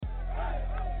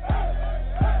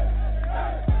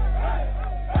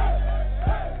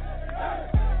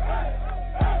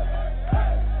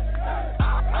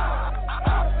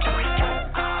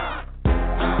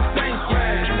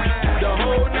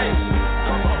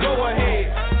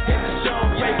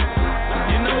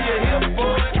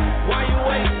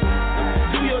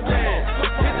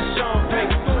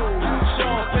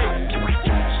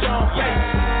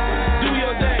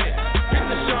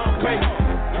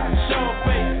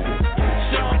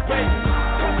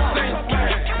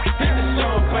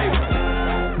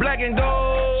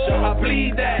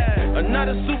bleed that.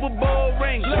 Another Super Bowl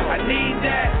ring, I need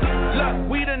that. Look,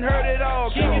 we done heard it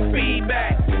all, give your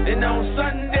feedback. And on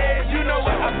Sundays, you know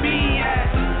where I be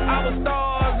at. Our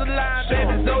stars align,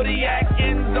 baby, Zodiac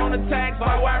ends on attacks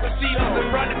by wide receivers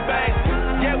and running backs.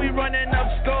 Yeah, we running up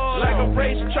scores like a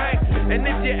racetrack. And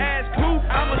if you ask who,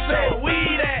 I'ma say we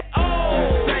that.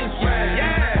 Oh, Saints fan,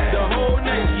 yeah, the whole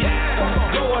nation,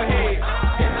 yeah. Go ahead,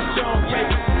 hit the Sean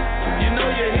Payton. You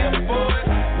know you're here for it.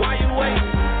 Why you wait?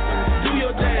 Do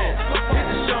your dance. Hit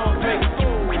the Sean Payton.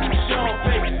 Sean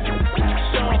Payton.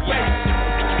 Sean Payton.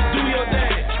 Do your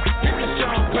dance. Hit the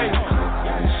Sean Payton.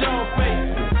 Sean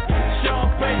Payton. Sean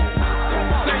Payton.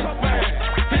 Saints fan.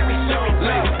 Hit the Sean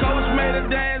Payton. Coach made a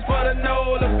dance for the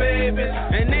Nola babies.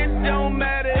 And it don't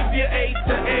matter if you're 8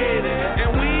 to 80.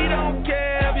 And we don't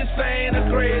care if you're sane or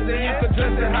crazy. You can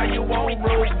dress it how you want,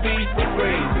 roast beef or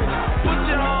crazy. Put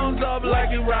your arms up like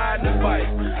you're riding a bike.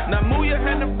 Now move your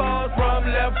handlebars from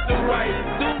left to right.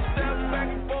 Do steps back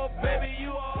and forth, baby,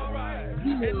 you alright.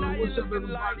 Yeah, what's up,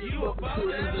 everybody? Welcome to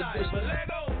another edition of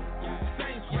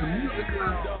the Music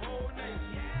Lounge.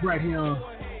 Right here on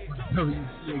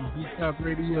WCX Beat Talk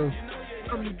Radio.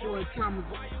 I'm your boy Thomas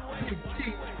Big T.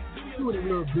 Doing it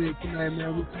real big tonight,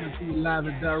 man. We're coming to you live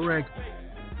and direct.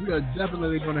 We are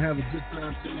definitely going to have a good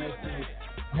time tonight. So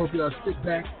I hope y'all sit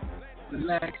back,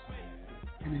 relax,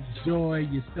 and enjoy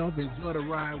yourself. Enjoy the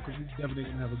ride because we're definitely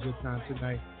going to have a good time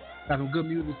tonight. Got some good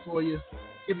music for you.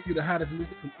 Giving you the hottest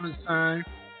music from unsigned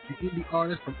and indie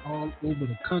artists from all over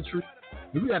the country.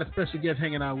 And we got a special guest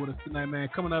hanging out with us tonight, man.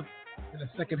 Coming up in the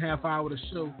second half hour of the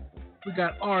show, we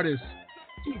got artist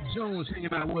Keith Jones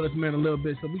hanging out with us, man, a little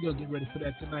bit. So we're going to get ready for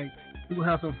that tonight. We're going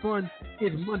to have some fun.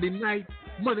 It's Monday night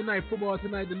football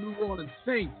tonight. The New Orleans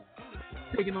Saints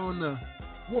taking on the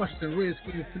Washington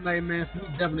Redskins tonight, man. So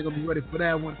we're definitely going to be ready for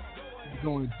that one. It's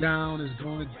going down.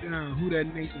 Who that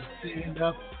nation stand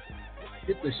up?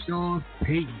 Get the Sean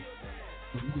Payton.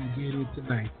 So we're going to get it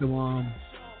tonight. So,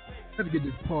 let's get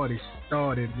this party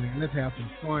started, man. Let's have some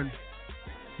fun.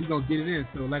 We're going to get it in.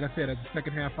 So, like I said, at the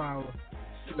second half hour,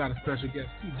 we got a special guest,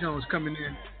 Keith Jones, coming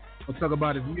in. We'll talk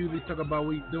about his music, talk about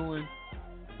what he's doing.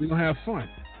 We're going to have fun.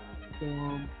 So,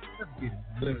 let's get it.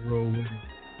 Let it roll with it.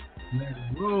 Let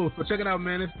it roll. So, check it out,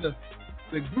 man. It's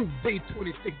the group Day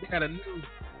 26. They got a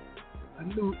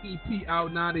new EP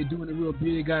out now. They're doing it real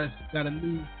big. Got a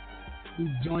new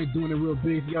joint doing it real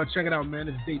big. So y'all check it out, man.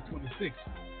 It's Day 26.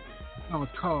 The song is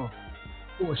called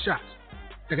 4 Shots.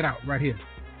 Check it out right here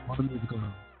on the Music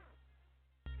Lounge.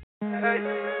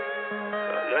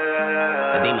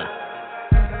 Adima.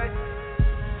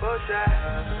 4 shots.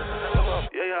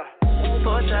 Yeah.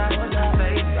 4 shots.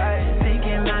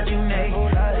 Thinking about you, mate.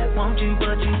 Want you,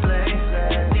 but you play.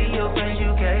 See your friends,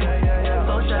 you gay.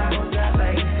 4 shots.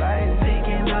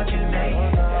 Thinking about you, mate.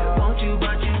 Want you,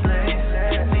 but you play.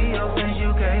 See your friends,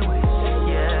 you gay with.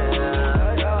 Yeah.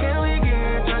 Can we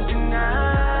get drunk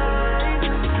tonight?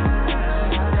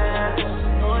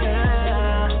 Oh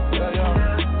yeah.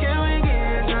 Can we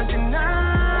get drunk tonight?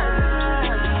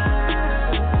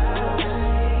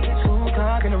 2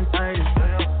 o'clock and I'm fighting.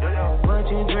 What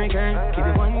you drinking? Keep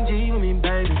it 1G with me,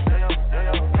 baby.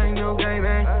 Ain't no game,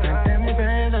 man. Got family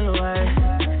friends on the way.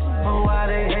 Oh, why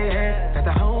they hate? Got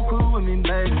the whole crew with me,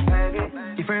 baby.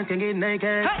 Your friends can get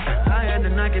naked. I had to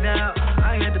knock it out.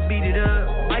 I had to beat it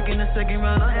up. Like in the second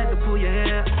round, I had to pull your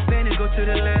hair. Bend it, go to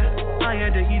the left. I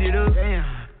had to heat it up. Damn.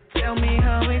 Tell me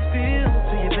how it feels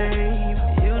to you, babe.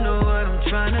 You know what I'm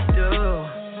trying to do.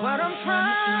 What I'm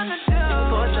trying to do.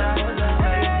 4 shots,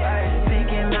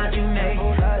 thinking about you, mate.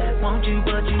 Want you,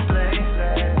 but you play.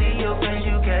 See your friends,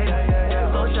 you gay.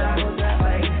 4 shots,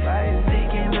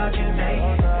 thinking about you,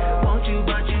 mate. Want you,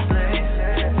 but you play.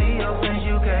 See your friends,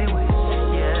 you gay with.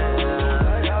 Yeah.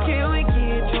 Can we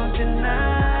get drunk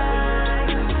tonight?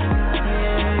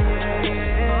 Yeah.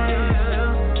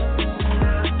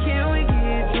 Can we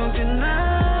get drunk tonight?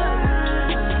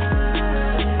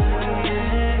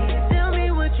 Tell me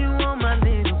what you want, my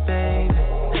little baby.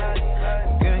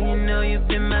 Girl, you know you've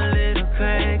been my little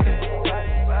cracker.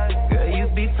 Girl, you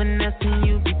be finessing,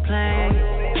 you be playing.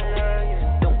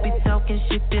 Don't be talking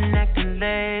shit and acting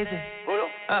lazy.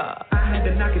 I had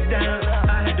to knock it down,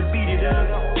 I had to beat it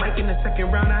up. Mike in the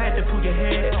second round, I had to pull your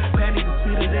head. Patty to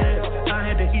spit it up, I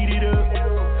had to heat it up.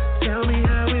 Tell me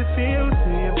how it feels to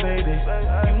you, baby.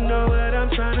 You know what I'm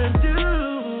trying to do.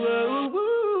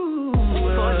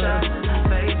 4 shots,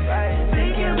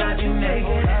 thinking about you,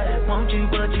 naked. Want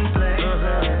you, but you play.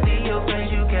 See your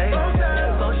friends, you gay.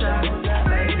 4 shots,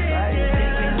 thinking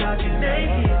about you,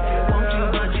 naked. Want you,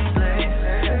 but you play.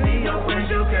 See your friends,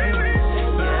 you gay.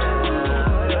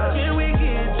 Yeah. Can we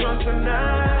get drunk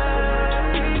tonight?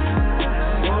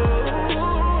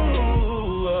 Oh.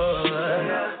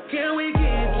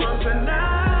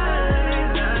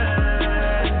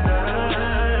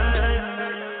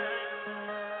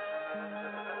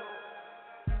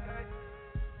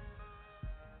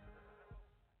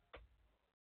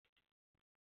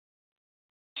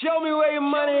 Show me where your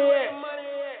money at.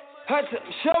 I tell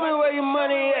him, show me where your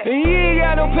money at. And you ain't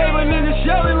got no paper, nigga,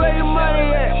 show me where your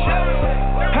money at.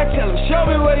 I tell him, show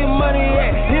me where your money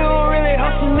at. You don't really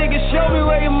hustle, nigga, show me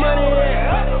where your money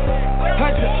at.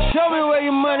 I tell him, show me where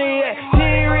your money at. You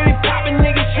ain't really poppin',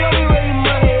 nigga, show me where your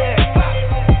money at.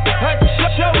 I tell him,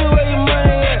 show me where your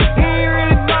money at. You ain't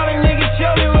really ballin', nigga,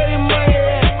 show me where your money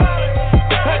at.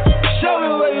 I tell him, show me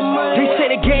where your money at. They say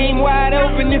the game wide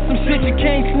open, it's some shit you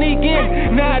can't sneak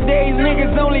in. Nowadays,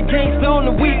 niggas only gangsta on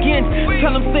the weekend.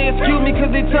 Tell them say excuse me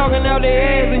cause they talking out their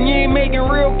ass and you ain't making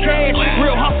real cash.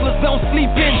 Real hustlers don't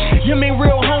sleep in. You mean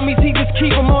real homies, he just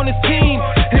keep them on his team.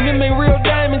 And them ain't real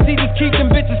diamonds, he just keep them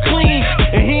bitches clean.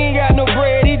 And he ain't got no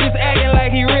bread, he just acting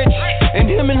like he rich. And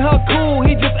him and her cool,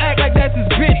 he just act like that's his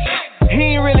bitch.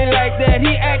 He ain't really like that,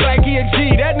 he act like he a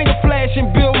G. That nigga flash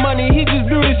and build money, he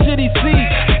just do the shit he see.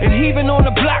 And he been on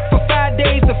the block for 5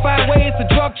 days to find ways to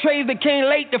drug trades that came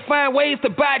late to find ways to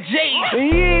buy J's.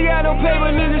 And he ain't got no paper,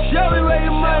 nigga, show me where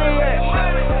your money at.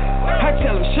 I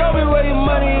tell him, show me where your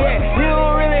money at. You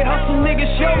don't really hustle, nigga,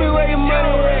 show me where your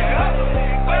money at.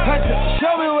 I tell him,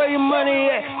 show me where your money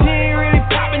at. You ain't really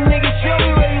poppin', nigga, show me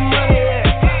where your money at.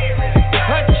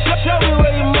 I tell him, show me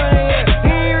where your money at.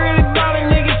 You ain't really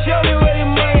ballin', nigga, show me where your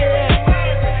money at.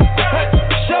 I tell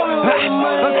him, show me where your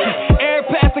money at. Every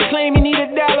pastor claim he need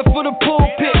 $1 for the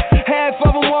pulpit. Half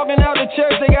of them walking out the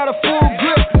church, they got a full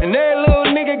grip. And every little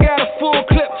nigga got a full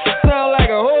clip. Sound like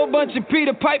a whole bunch of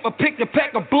Peter Piper picked a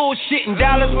pack of bullshit. And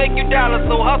dollars make you dollars,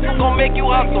 so hustle gon' make you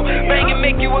hustle. Bangin'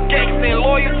 make you a gangster, and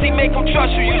loyalty make them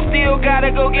trust you. You still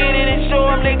gotta go get it and show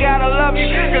them they gotta love you.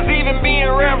 Cause even being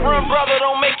reverend, brother,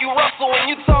 don't make you rustle. When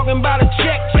you talking about a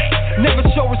check, never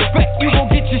show respect. You gon'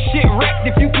 get your shit wrecked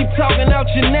if you keep talking out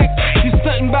your neck. You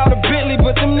stuntin' about a Bentley,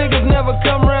 but them niggas never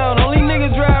come round. Only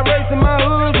niggas drive race in my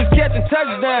hood, just catchin'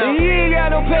 touchdowns. And you ain't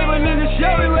got no paper, nigga,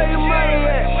 show me where your money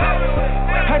at.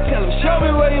 I tell him, show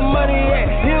me where your money at.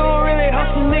 You don't really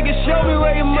hustle, nigga, show me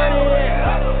where your money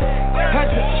at. I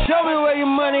tell him, show me where your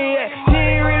money at. You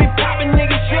ain't really poppin',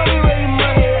 nigga, show me where your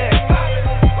money at.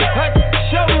 I tell him,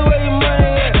 show me where your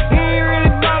money at. You ain't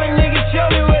really ballin', nigga, show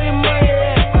me where your money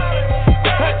at.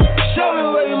 I tell him, show me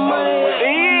where your money at.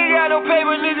 And you ain't got no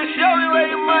paper, nigga, show me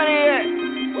where your money at.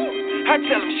 I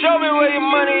tell him, show me where your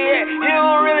money at. You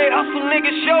don't really hustle,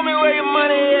 nigga, show me where your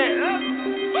money at.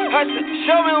 I said,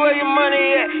 show me where your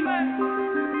money at.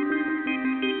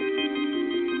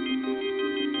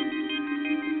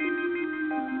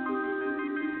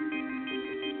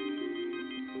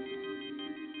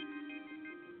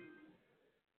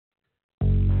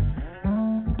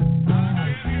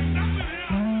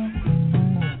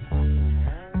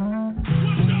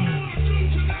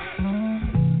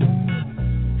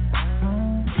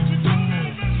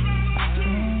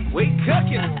 We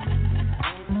cooking.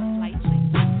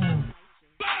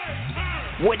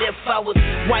 What if I was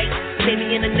white,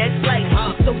 maybe in the next life?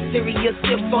 I'm so serious,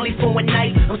 if only for one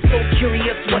night. I'm so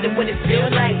curious, what it feel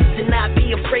like to not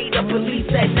be afraid of police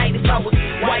at night. If I was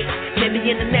white, maybe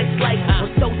in the next life.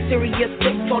 I'm so serious,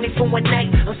 if only for one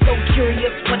night. I'm so curious,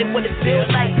 what it feel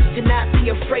like to not be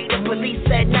afraid of police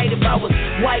at night. If I was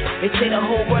white, they say the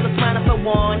whole world is mine if I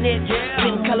want it.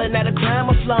 Skin color, not a crime,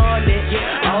 I flaunt it.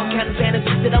 All kind of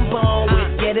fantasies that I'm born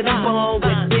with, get it, I'm born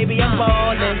with. Baby, I'm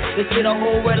ballin'. They say the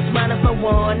whole world is mine if I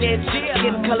want it.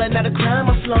 Skin color, not a crime,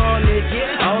 I flaunt it.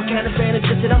 All kind of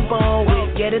fantasies that I'm born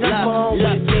with, get it, I'm born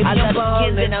with. Baby, I'm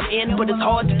ballin'. That I'm in, but it's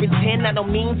hard to pretend. I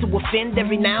don't mean to offend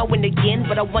every now and again,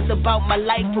 but I wonder about my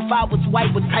life. If I was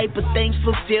white, what type of things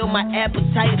fulfill my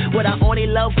appetite? Would I only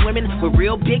love women with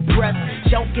real big breasts?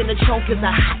 Junk in the trunk is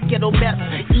a hot ghetto mess.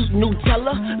 Eat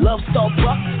Nutella, love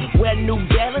Starbucks, wear New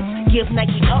Balance, give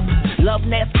Nike up. Love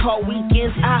NASCAR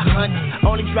weekends, I hunt.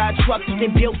 Only drive trucks if they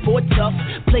built for tough.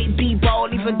 Play b-ball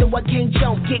even though I can't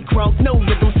jump. Get crunk, no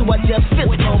rhythm, so I just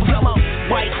feel it home. Come on,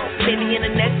 white, maybe in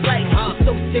the next life. I'm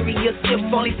so serious,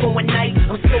 if only for one night.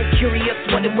 I'm so curious,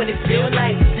 what it feel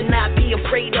like to not be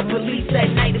afraid of police at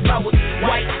night. If I was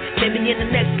white, maybe in the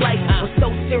next life. I'm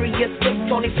so serious,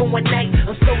 if only for one night.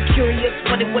 I'm so curious,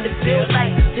 what it feel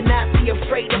like to not be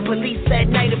afraid of police at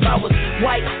night. If I was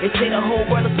white, they say the whole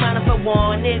world is mine if I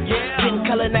want it. Skin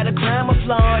color, not a crime, I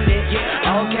flaunt it.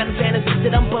 All kind of fantasies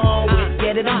that I'm born with,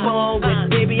 get it, I'm born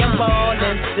with. Baby, I'm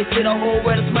ballin'. They say the whole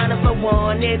world is mine if I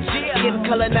want it. Skin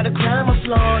color, not a crime, I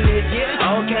flaunt it.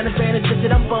 All kind of fantasies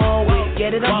that I'm born with,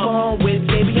 get it, I'm born with.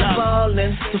 Baby, I'm ballin'.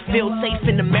 citizens to feel safe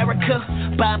in America.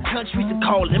 Bomb countries and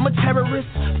call them a terrorist.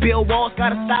 Build walls,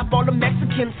 gotta stop all the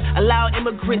Mexicans. Allow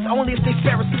immigrants only if they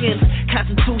fair skinned.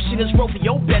 Constitution is wrote for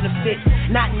your benefit,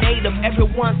 not native,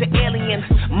 everyone's an alien.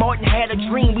 Martin had a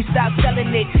dream, we stopped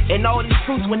selling it. And all these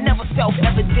truths were never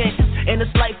self-evident. And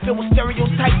this life filled with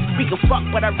stereotypes. We can fuck,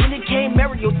 but I really can't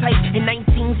stereotype. In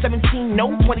 1917,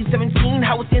 no, 2017,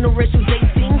 I was interracial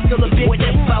dating, still a big. What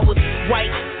if I was white,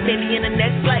 maybe in the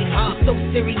next life? I'm so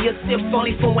serious, if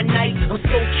only for one night. I'm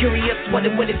so curious, what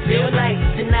it would it feel like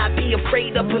to not be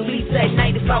afraid of police at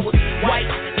night? If I was white,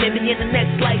 maybe in the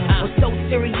next life. I'm so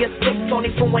serious, if only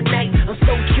for one night. I'm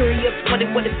so curious, what it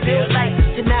would it feel like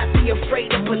to not be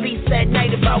afraid of police at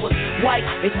night? If I was white,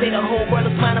 they say the whole world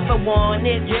is mine if I want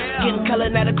it. Getting color,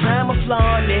 not a crime, I'm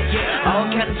flaunt it. All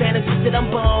kind of fantasies that I'm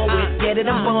born with, yeah, that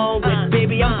I'm born with.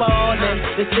 Baby, I'm ballin'.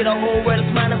 They say the whole world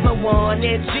is mine if I want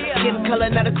it. Getting color,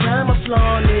 not a crime, I'm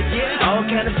flaunt it. All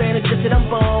kind of fantasies that I'm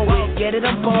born with, yeah, that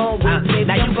I'm born with. Baby,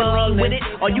 now you can lean with it,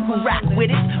 or you can rock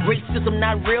with it. Racism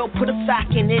not real, put a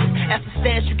sock in it. That's the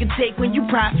stance you can take when you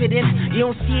profiting.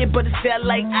 You don't see it, but it felt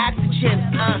like oxygen.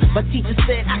 My teacher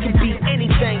said I can be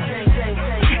anything,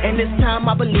 and this time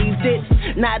I believed it.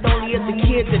 Not only as a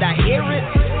kid did I hear it,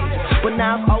 but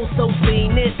now I've also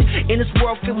seen it. In this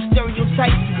world filled with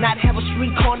stereotypes, not have a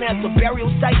street corner as a burial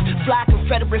site. Fly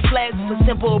Confederate flags is a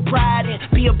symbol of pride, and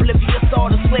be oblivious to all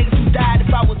the slaves who died.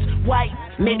 If I was white,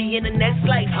 maybe in the next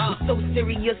life. I'm so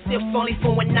serious, if only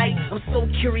for one night. I'm so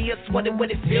curious, what it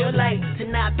would it feel like to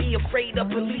not be afraid of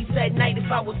police at night?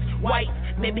 If I was white,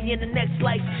 maybe in the next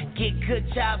life. Get good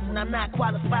jobs and I'm not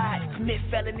qualified. Commit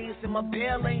felonies and my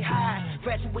bail ain't high.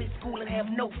 Graduate school and have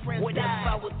no friends. What if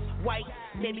I was white,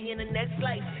 maybe in the next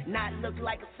life? Not look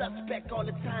like a suspect all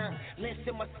the time. Lynched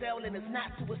in my cell and it's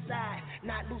not suicide.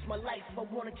 Not lose my life, I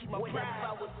wanna keep my pride. If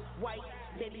I was white,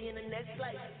 maybe in the next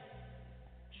life.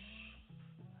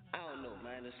 I don't know,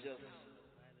 man. It's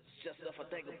just stuff I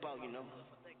think about, you know.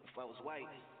 If I was white.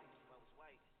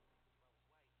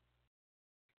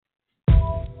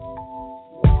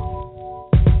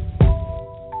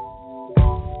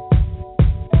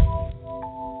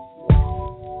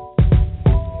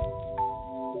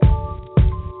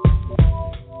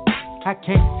 I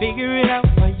can't figure it out.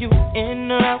 Are you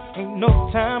in or out? Ain't no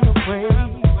time to wait.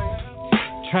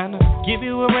 Tryna give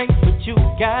you a ring, but you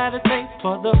gotta thank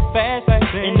for the fast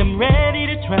life, and I'm ready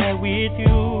to try with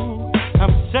you.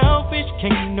 I'm selfish,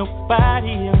 can't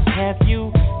nobody else have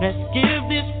you. Let's give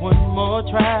this one more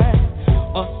try.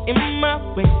 Or am I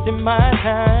wasting my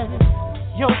time?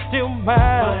 You're still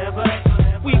mine.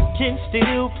 Forever. We can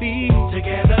still be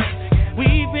together.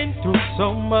 We've been through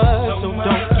so much, so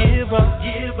don't give up,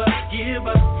 give up, give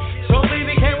up. So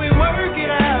baby, can we work it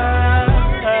out?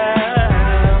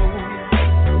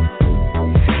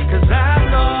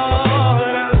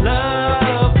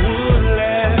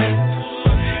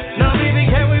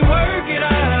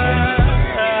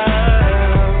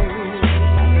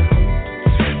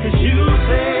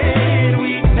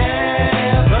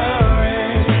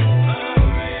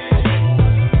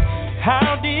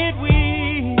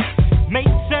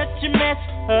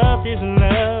 Of this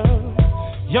love,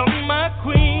 you're my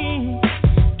queen.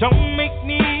 Don't make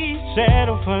me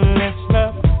settle for less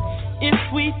love.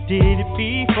 If we did it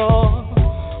before,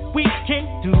 we can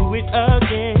do it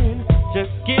again.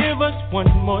 Just give us one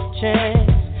more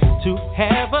chance to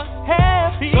have a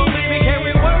happy. So baby, can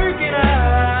we work it out?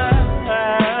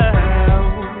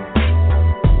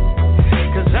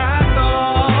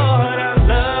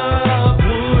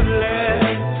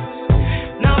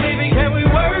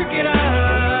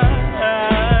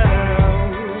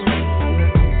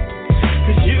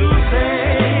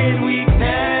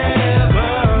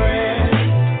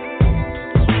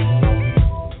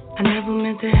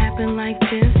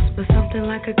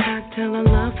 Like a cocktail of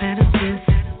love had a twist.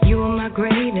 You are my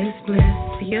greatest bliss.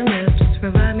 Your lips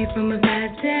revive me from a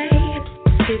bad day.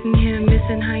 Sitting here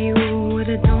missing how you would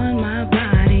adorn my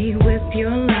body with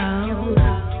your love.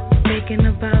 Thinking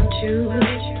about you,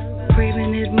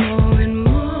 craving it more and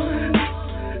more.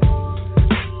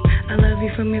 I love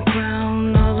you from your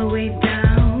crown all the way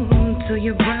down to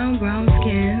your brown, brown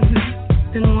skin.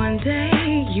 Then one day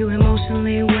you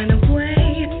emotionally went away.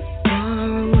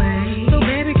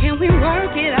 We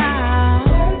work it out.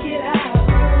 Work it out.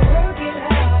 Work it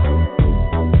out.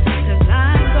 'Cause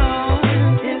I thought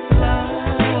this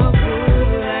love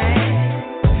would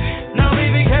last. Now,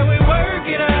 baby, can we work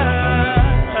it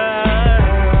out?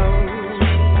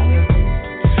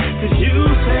 'Cause you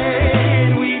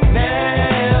said we'd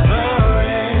never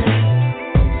end.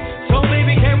 So,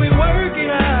 baby, can we work it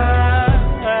out?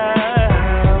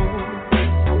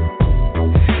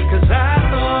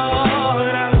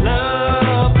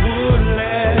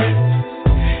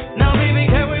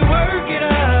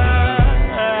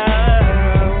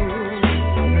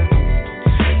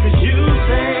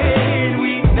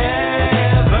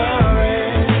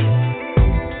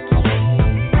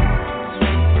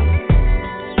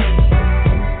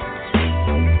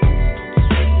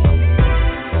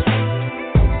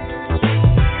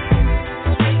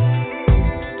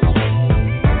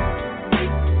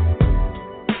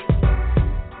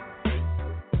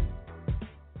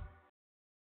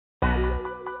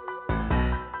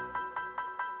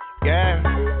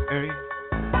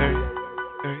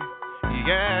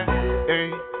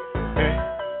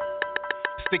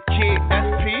 the kid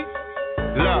SP.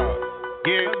 Love,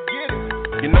 yeah.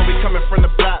 You know we coming from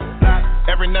the block.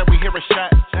 Every night we hear a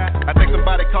shot. I think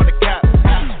somebody called the cops.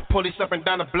 Police up and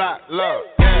down the block. Love,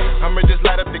 yeah. I'ma just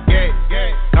light up the gate.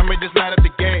 I'ma just light up the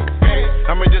gate.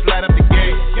 I'ma just light up the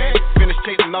gate. Finish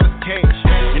chasing all this cage.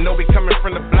 You know we coming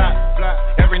from the block.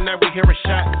 Every night we hear a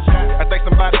shot. I think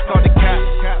somebody called the cops.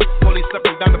 Police up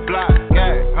and down the block.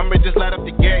 Yeah. I'ma just light up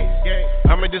the gate.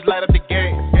 I'ma just light up the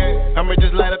gate. I'ma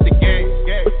just light up the gate.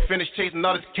 Finish chasing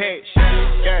all this cage.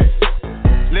 Yeah.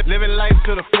 Living life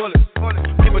to the fullest.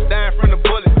 People dying from the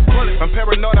bullet. I'm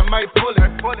paranoid, I might pull it.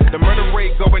 The murder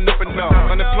rate going up and up.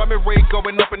 Unemployment rate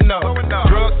going up and up.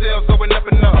 Drug sales going up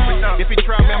and up. If you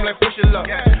try me, I'm like push your luck.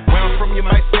 Where I'm from, you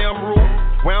might say I'm rude.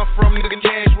 Where I'm from, nigga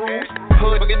cash rules.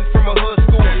 Hood, getting from a hood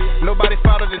school. Nobody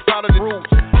follow the rules.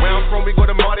 Where I'm from, we go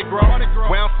to Mardi Gras.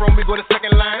 Where I'm from, we go to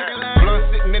second line. Blood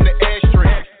sitting in the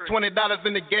ashtray. $20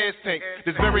 in the gas tank.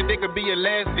 This very day could be your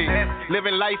last day.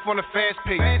 Living life on a fast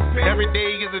pace. Every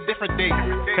day is a different day.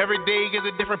 Every day is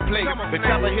a different place. The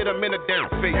chopper hit him in the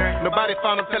damn face. Nobody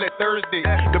found him till that Thursday.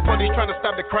 The police trying to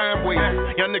stop the crime wave.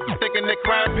 Young niggas thinking that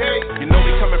crime pay. You know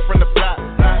we coming from the block.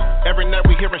 Every night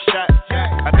we hear a shot.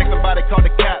 I think somebody called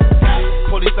the cops.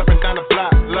 Police up and down the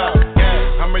block. Love,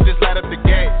 yeah. I'ma just light up the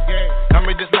gate.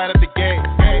 I'ma just light up the gate.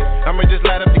 I'ma just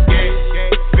light up the gate.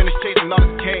 Finish chasing all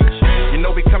this cage. You know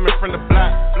we coming from the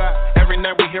block. Every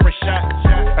night we hear a shot.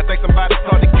 I think somebody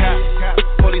called the cops.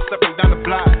 Police up and down the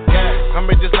block. Yeah.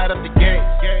 I'ma just light up the gate.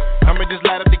 I'ma just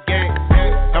light up the gate.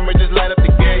 I'ma just light up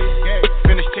the gate.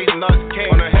 Finish chasing all this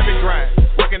cage. On a heavy grind,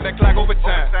 working that clock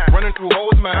overtime, running through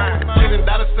hoes' mind, chasing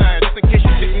dollar signs. Just in case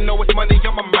you didn't know, it's money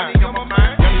on my mind. Young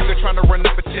nigga trying to run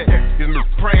up a check. Is me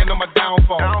praying on my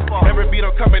downfall. Every beat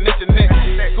I'm coming at your neck.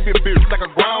 Could be a bitch like a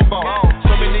ground ball.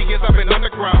 So many years I've been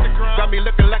underground. Got me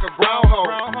looking like a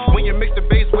groundhog. When you mix the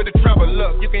bass with the treble,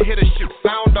 look, you can hear the shit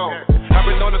sound off. I've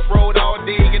been on this road all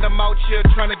day, and I'm out here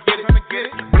trying to get it.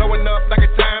 Blowing up like a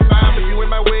time bomb. If you in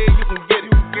my way, you can get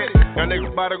it. Now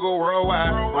niggas about to go worldwide,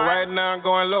 but right now I'm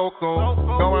going local.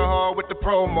 Going hard with the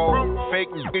promo. Fake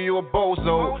nigga, you a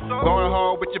bozo. Going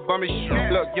hard with your bummy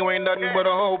shit. Look, you ain't nothing but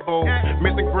a hobo.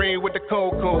 Missing green with the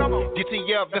cocoa.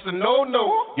 GTF, that's a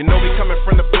no-no. You know we coming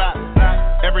from the block.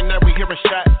 Every night we hear a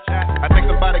shot. I think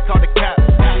somebody called the cops.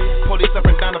 Police up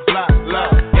and down the block.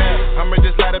 Love, yeah. I'ma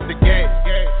just light up the gate.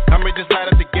 I'ma just light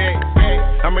up the gate.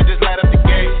 I'ma just light up the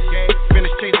gate.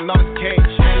 Finish chasing all this cage.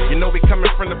 You know we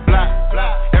coming from the block.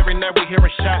 Every night we hear a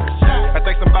shot. I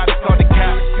think somebody called the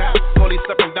cops. Police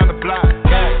up and down the block.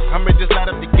 Yeah. I'ma just light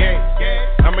up the gate.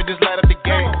 I'ma just light up the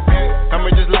gate. I'ma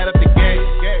just light up the gate.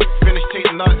 Finish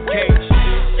chasing all this cage.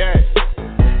 Yeah.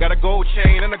 Got a gold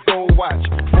chain and a gold watch.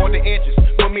 40 inches.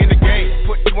 Put me in the game.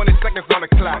 Put 20 seconds on the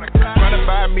clock. Trying to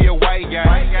buy me a white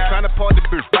guy. Trying to park the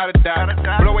bitch by the dot.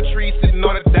 Blowing trees sitting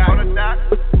on the dot.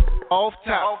 Off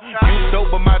top, you dope,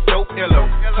 but my dope iller.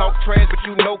 Talk trash, but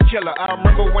you no killer. I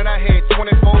remember when I had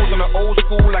 24s on the old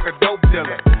school like a dope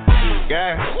dealer.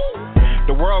 Yeah,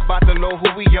 the world about to know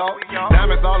who we are.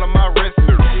 Diamonds all on my wrist.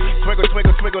 Twinkle,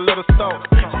 twinkle, twinkle, little star.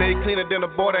 Stay cleaner than the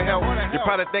border health. You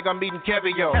probably think I'm eating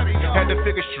caviar. Had to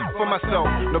figure shit for myself.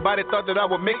 Nobody thought that I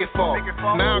would make it far.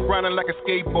 Now I'm grinding like a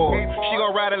skateboard. She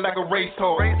gon' ride it like a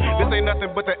racehorse. This ain't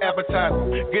nothing but the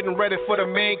appetizer. Getting ready for the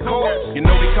main course. You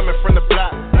know we coming from the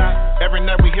block. Every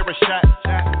night we hear a shot.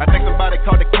 I think somebody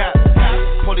called the cops.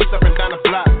 Police up and down the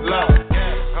block. Love,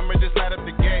 I'ma just light up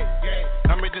the gate.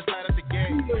 I'ma just light up the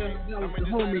gate. That was the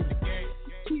homie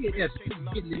TSP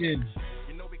getting it in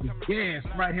with gas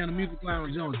right here on the Music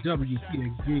Lounge on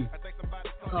WTXG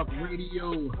Talk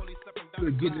Radio.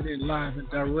 We're getting it in live and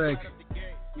direct.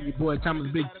 Your boy Thomas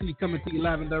Big T coming to you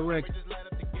live and direct.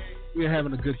 We're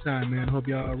having a good time, man. Hope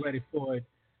y'all are ready for it.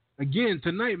 Again,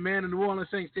 tonight, man, the New Orleans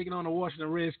Saints taking on the Washington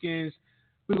Redskins.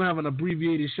 We're going to have an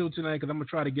abbreviated show tonight because I'm going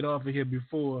to try to get off of here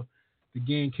before the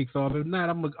game kicks off. If not,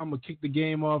 I'm going to kick the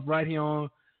game off right here on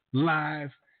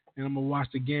live, and I'm going to watch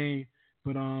the game.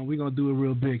 But we're going to do it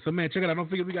real big. So, man, check it out. Don't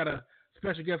forget we got a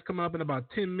special guest coming up in about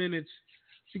 10 minutes.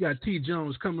 We got T.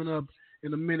 Jones coming up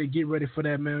in a minute. Get ready for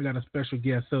that, man. We got a special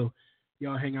guest, so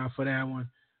y'all hang out for that one.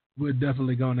 We're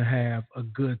definitely going to have a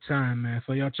good time, man.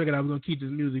 So, y'all check it out. We're going to keep this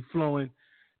music flowing.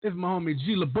 This is my homie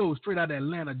G. LeBeau, straight out of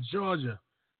Atlanta, Georgia.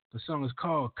 The song is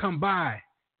called Come By,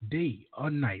 Day or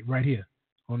Night, right here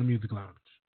on the Music Lounge.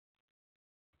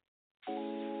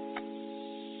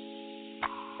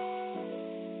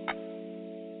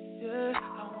 Yeah,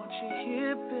 I want you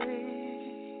here, babe.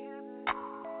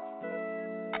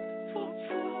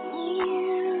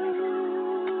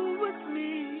 Ooh, with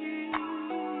me.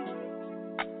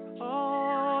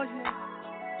 Oh,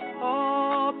 yeah.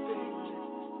 Oh, baby.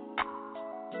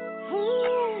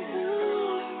 Ooh.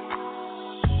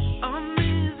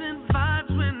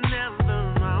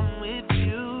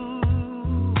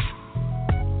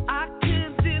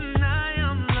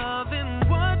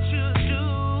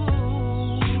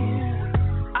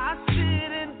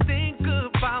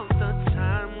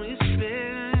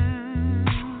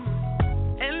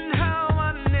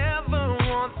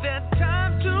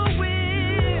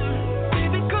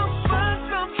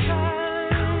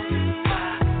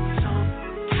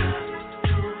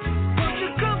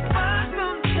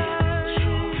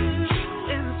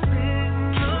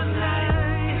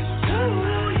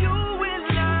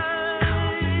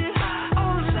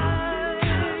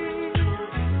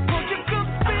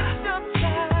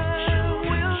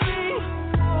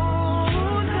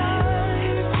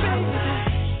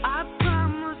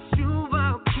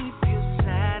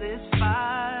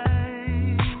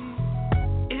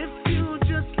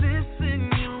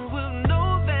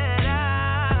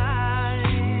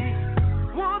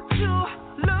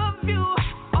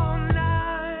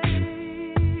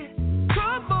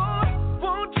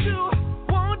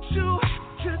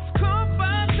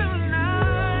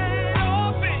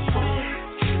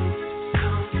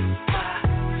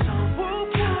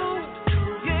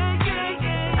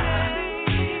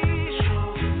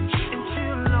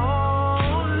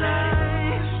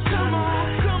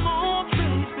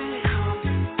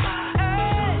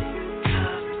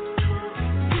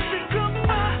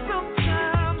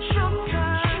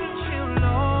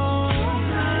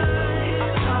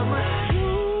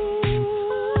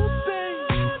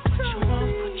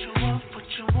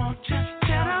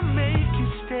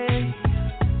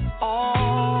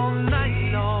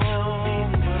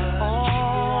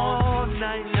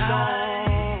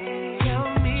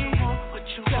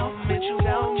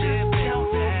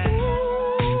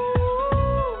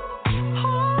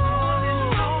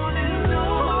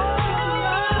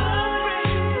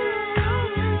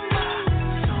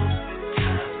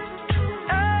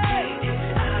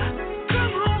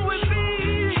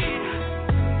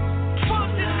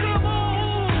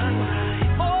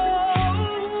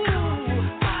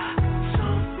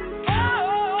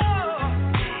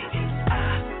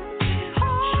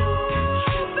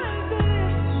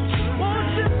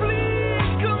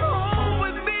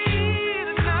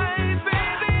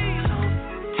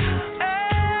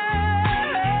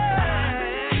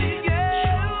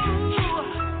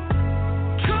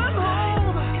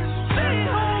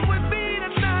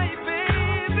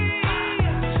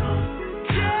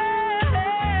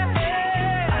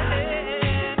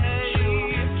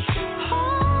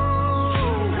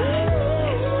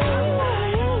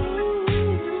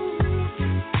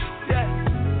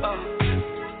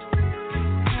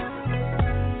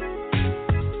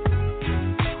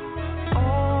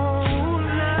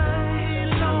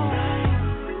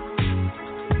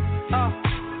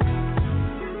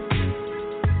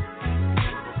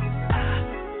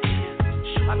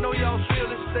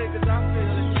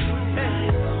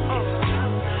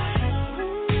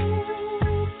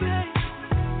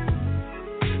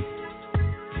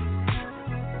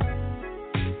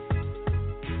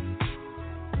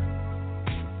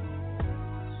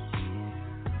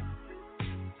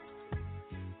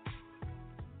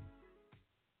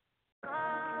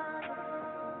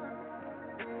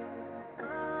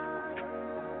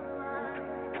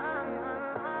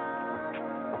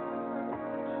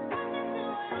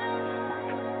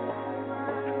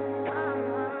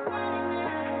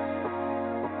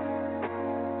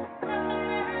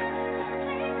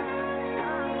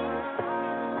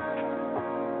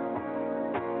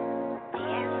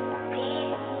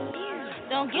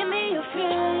 don't give me a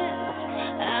feeling.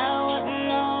 I wouldn't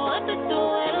know what to do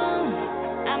with them.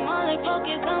 I'm only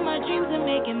focused on my dreams and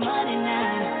making money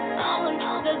now. All the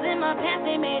cause in my past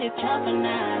they made it tougher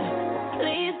now.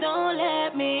 Please don't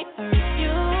let me hurt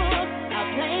you. I'll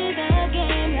play the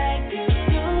game like you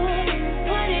do.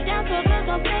 Put it down so girls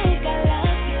don't think I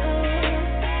love you.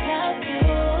 Love you.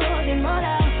 Then roll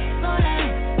out, roll out,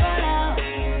 roll out.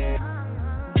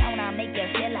 Don't I make you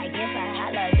feel like it's a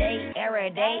holiday every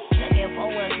day? Looking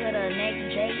forward to the next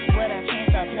day with a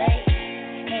chance to play.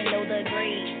 Ain't no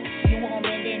degree, you won't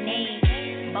bend the knee.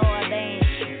 Boy band,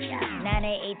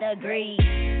 98 degrees,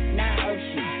 9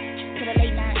 ocean, to the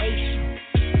late 9 Asian.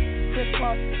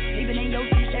 Crisscross, sleeping in your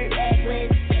t-shirt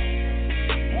backwards.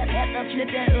 After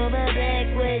flipping over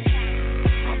backwards.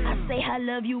 I say I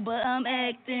love you, but I'm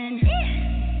acting.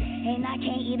 And I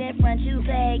can't eat in front you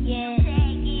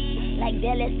sagging. Like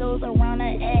deli stores around the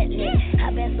atlas.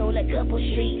 I've been sold a couple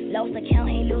streets. Lost the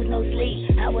count, ain't lose no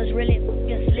sleep. I was really f***ing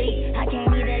asleep. I can't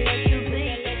even let you be.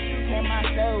 Have my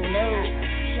soul, no.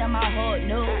 Shut my heart,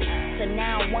 no. So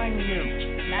now one new.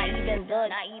 Not even good,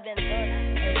 not even good.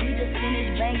 And we just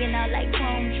finished banging out like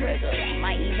chrome trigger.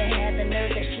 Might even have the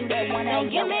nerve to shoot at one.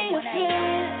 Don't give me a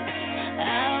feeling.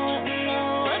 I wouldn't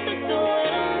know what to do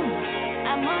with them.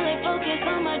 I'm only focused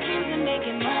on my dreams and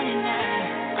making money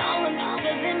now. All the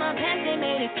cause in my past they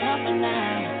made it tougher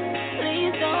now.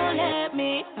 Please don't let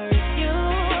me hurt you.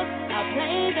 I'll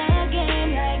play the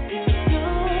game like you do.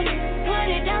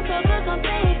 Put it down so girls don't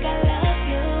think I love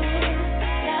you.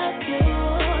 Love you.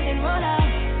 Then roll out,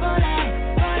 roll out,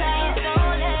 roll out. Please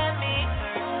don't let me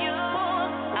hurt you.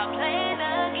 I'll play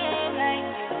the game like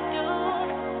you do.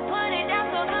 Put it down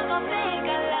so girls don't think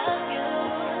I love you.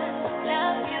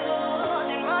 Love you.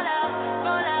 Then roll out,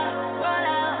 roll out, roll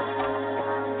out.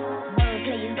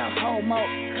 Wordplay is a homo.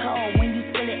 Cold when you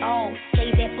spill it all.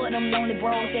 Save that for them lonely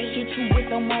bros. They hit you with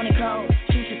them morning calls.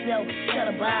 Shoot yourself, shut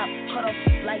a vibe. Cut off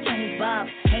like Chinese Bob.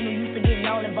 Ain't no use to getting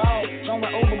all involved. Going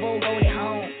overboard, go at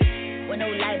home. With no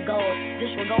life goals,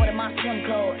 disregarding my SIM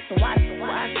card. So why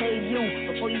save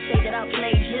you before you say that I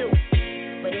played you?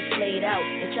 But it's played out.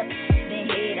 It's up, then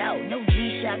head out. No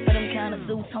G-Shock for them kind of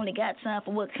suits. Only got time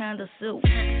for what kind of suit?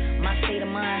 My state of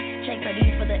mind. Checks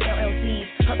IDs for the LLCs.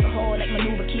 Hustle hard like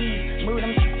maneuver keys. Move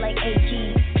them shit like A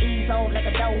keys. Ease off like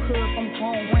a dog hood from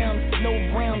chrome rims. No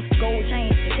brims, gold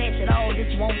chains. Attach it all, this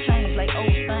won't change like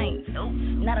old things. Nope,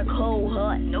 not a cold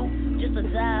heart. Nope, just a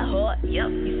die heart.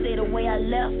 Yep, you say the way I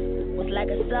left was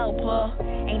like a southpaw.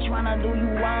 Ain't tryna do you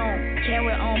wrong. Carry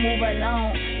on, move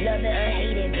along. Love it or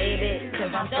hate it, baby.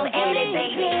 Cause I'm still in it,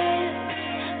 baby.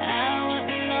 I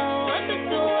wouldn't know what to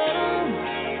do with them.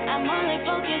 I'm only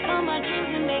focused on my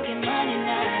dreams and making money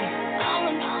now. All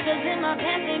the cause in my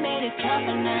past they made it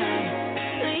tougher now.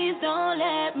 Please don't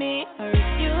let me hurt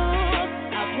you.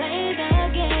 I'll play the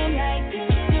game like you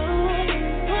do.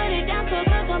 Put it down so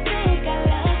girls don't think I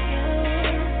love you.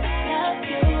 Love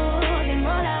you. Then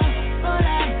roll out.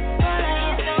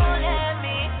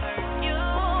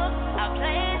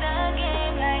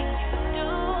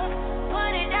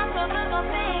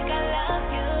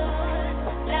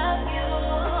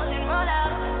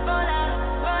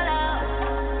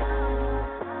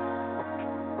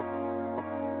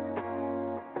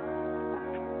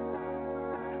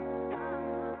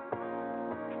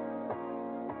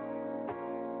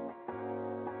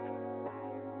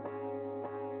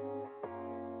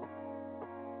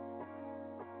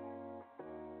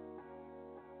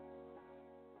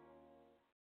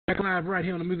 Back live right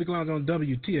here on the Music Lounge on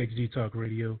WTXG Talk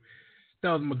Radio.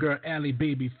 That was my girl Allie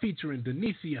Baby featuring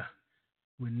Denicia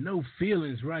with No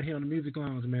Feelings right here on the Music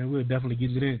Lounge, man. We'll definitely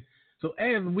get it in. So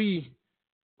as we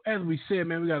said,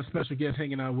 man, we got a special guest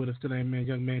hanging out with us today, man.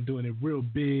 Young man doing it real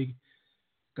big.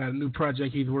 Got a new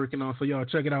project he's working on, so y'all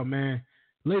check it out, man.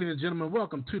 Ladies and gentlemen,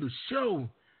 welcome to the show,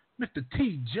 Mr.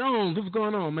 T. Jones. What's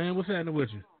going on, man? What's happening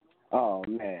with you? Oh,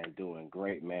 man, doing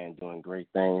great, man. Doing great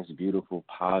things, beautiful,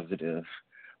 positive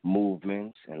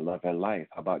movements, and loving life.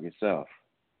 How about yourself?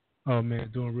 Oh, man,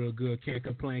 doing real good. Can't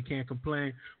complain, can't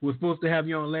complain. We were supposed to have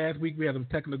you on last week. We had some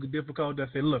technical difficulties.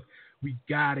 I said, look, we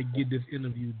got to get this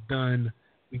interview done.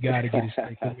 We got to get it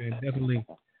straight, man. Definitely,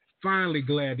 finally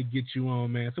glad to get you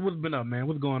on, man. So what's been up, man?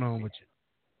 What's going on with you?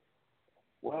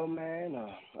 Well, man,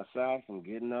 aside from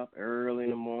getting up early in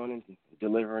the morning,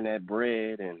 delivering that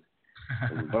bread, and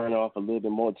burn off a little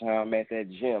bit more time at that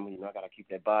gym, you know, I got to keep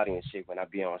that body in shape when I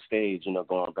be on stage, you know,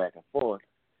 going back and forth.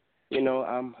 You know,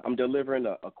 I'm delivering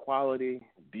a quality,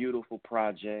 beautiful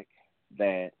project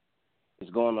that is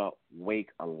going to wake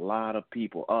a lot of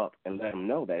people up and let them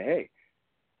know that, hey,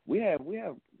 we have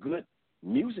good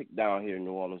music down here in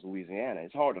New Orleans, Louisiana.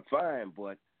 It's hard to find,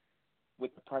 but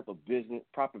with the proper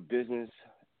business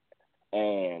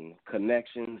and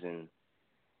connections and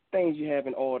things you have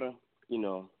in order, you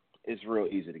know, it's real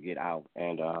easy to get out.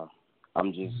 And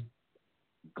I'm just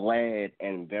glad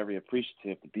and very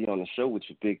appreciative to be on the show with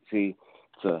you, Big T,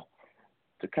 to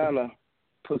kind of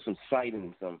put some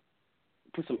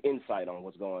insight on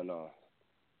what's going on.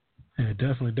 Yeah,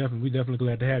 definitely. We're definitely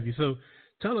glad to have you. So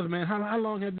tell us, man, how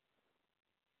long have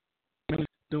you been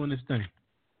doing this thing?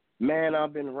 Man,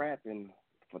 I've been rapping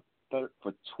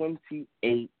for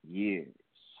 28 years.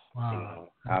 Wow. You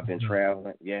know, I've been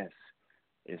traveling. Yes,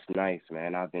 it's nice,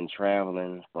 man. I've been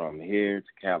traveling from here to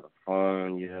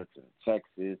California to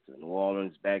Texas to New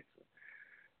Orleans, back to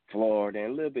Florida,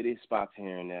 and a little bit of spots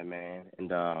here and there, man.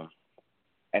 And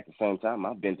at the same time,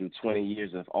 I've been through 20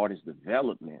 years of artist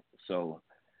development, so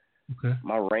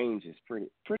my range is pretty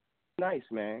nice,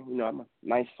 man. You know, I'm a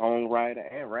nice songwriter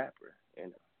and rapper,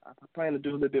 and I plan to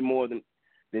do a little bit more than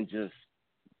just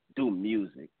do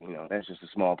music. You know, that's just a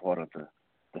small part of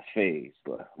the phase.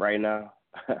 But right now,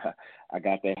 I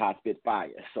got that hot spit fire,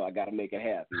 so I got to make it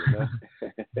happen, you know?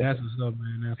 That's what's up,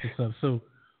 man. That's what's up. So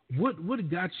what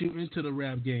got you into the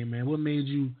rap game, man? What made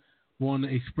you want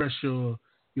to express your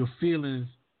feelings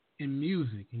in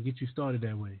music and get you started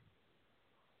that way?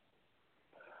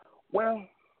 Well,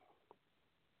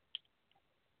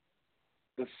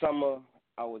 the summer,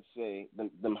 I would say,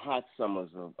 them hot summers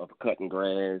of cutting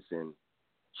grass and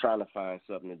trying to find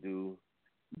something to do,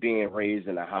 being raised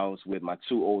in a house with my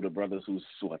two older brothers who's,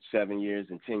 7 years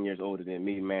and 10 years older than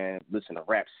me, man, listen to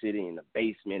Rap City in the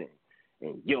basement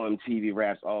and MTV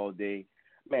raps all day.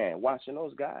 Man, watching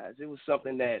those guys, it was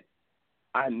something that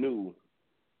I knew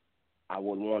I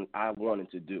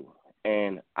wanted to do,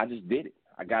 and I just did it.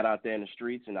 I got out there in the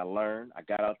streets and I learned. I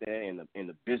got out there in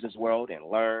the business world and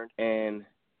learned. And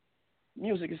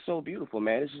music is so beautiful,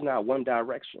 man. This is not one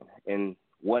direction. And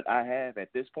what I have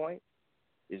at this point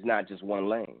is not just one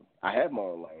lane. I have my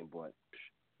own lane, but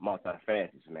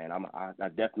multi-facets, man. I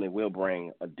definitely will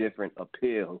bring a different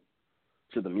appeal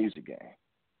to the music game.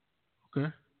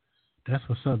 Okay. That's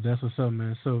what's up. That's what's up,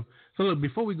 man. So look,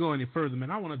 before we go any further, man,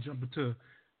 I want to jump into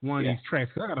one of these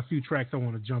tracks. I got a few tracks I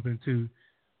want to jump into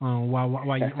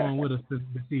while you're on with us this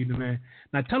evening, man.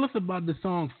 Now, tell us about the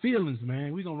song Feelings,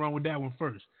 man. We're going to run with that one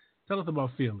first. Tell us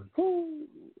about Feelings. Woo.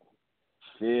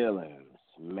 Feelings.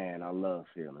 Man, I love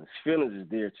Feelings. Feelings is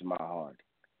dear to my heart.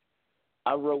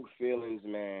 I wrote Feelings,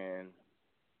 man,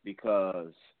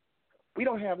 because we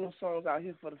don't have no songs out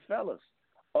here for the fellas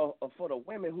or for the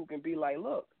women who can be like,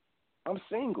 look, I'm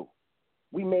single.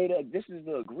 We made this is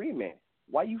the agreement.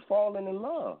 Why you falling in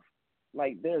love?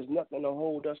 Like, there's nothing to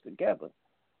hold us together.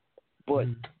 But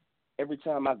every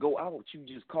time I go out, you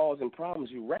just causing problems.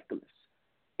 You're reckless.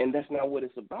 And that's not what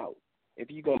it's about.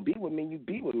 If you're going to be with me, you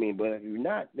be with me. But if you're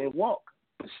not, then walk.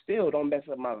 But still, don't mess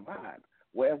up my vibe.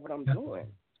 Whatever I'm doing,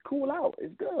 cool out.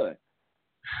 It's good.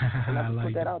 And I like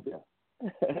put that out there.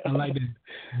 I like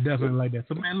that. Definitely like that.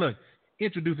 So, man, look,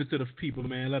 introduce it to the people,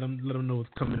 man. Let them know what's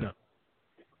coming up.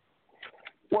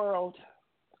 World,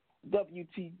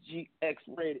 WTGX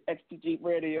Radio, XTG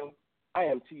Radio. I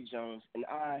am T. Jones, and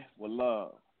I would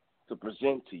love to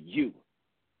present to you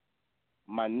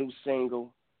my new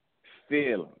single,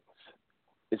 Feelings.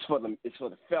 It's for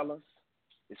the fellas.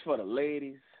 It's for the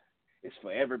ladies. It's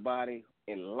for everybody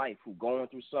in life who going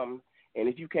through something. And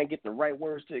if you can't get the right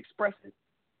words to express it,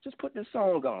 just put this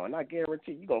song on. I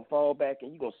guarantee you're going to fall back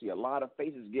and you're going to see a lot of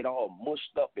faces get all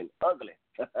mushed up and ugly.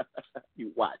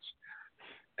 You watch.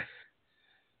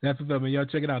 That's what's up, man. Y'all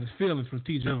check it out. It's Feelings from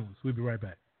T. Jones. We'll be right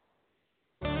back.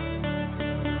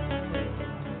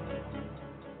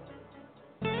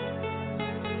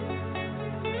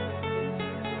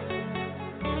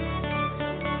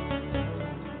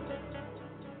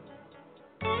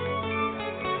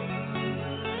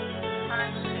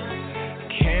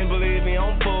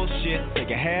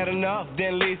 Think I had enough,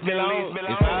 then leave me alone.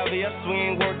 It's obvious we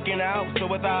ain't working out, so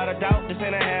without a doubt, this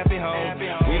ain't a happy home.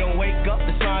 We don't wake up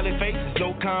to smiley faces,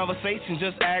 no conversation,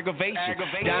 just aggravation.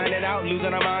 Dining out,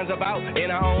 losing our minds about in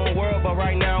our own world, but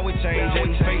right now we're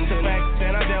changing. Face the facts,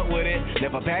 and I dealt with it.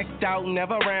 Never backed out,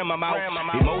 never ran my mouth.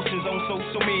 Emotions on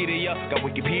social media, got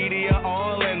Wikipedia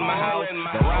all in my house.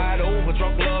 The ride over,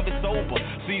 drunk love is over.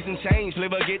 Season change,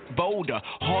 liver get bolder.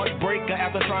 Heartbreaker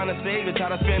after trying to save it, try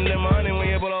to spend the money when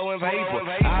you're blowing paper.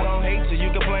 I don't hate you,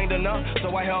 you complained enough,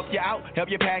 so I help you out, help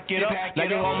you pack it up. Now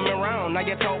you're roaming around, now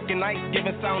you're talking nice,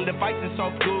 giving sound advice and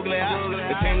soft googly eyes.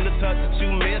 The tender touch that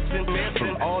you missing,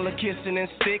 from all the kissing and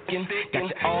sticking, got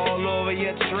you all over,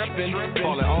 you tripping,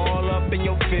 falling all up in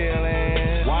your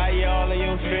feelings. Why y'all in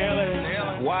your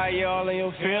feelings? Why y'all in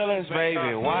your feelings,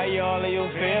 baby? Why y'all in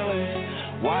your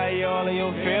feelings? Why you all in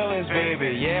your feelings,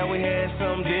 baby? Yeah, we had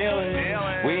some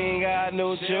dealings. We ain't got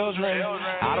no children.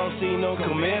 I don't see no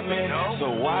commitment.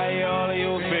 So why you all in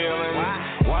your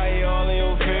feelings? Why you all in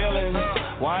your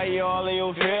feelings? Why you all in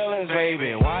your feelings,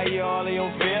 baby? Why you all in your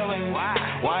feelings?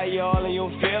 Why you all in your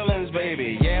feelings,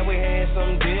 baby? Yeah, we had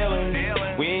some dealings.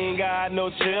 We ain't got no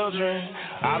children.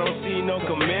 I don't see no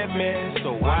commitment.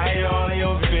 So why you all in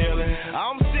your feelings?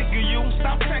 I'm sick of you.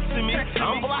 Stop texting me.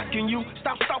 I'm blocking you.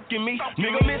 Stop stalking me.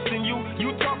 Nigga missing you.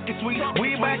 You talking sweet.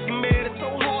 We back in bed. It's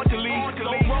so hard to leave.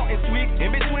 So raw and sweet. In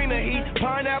between the heat.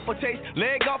 Pineapple taste.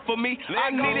 Leg up for me.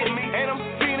 I need it. And I'm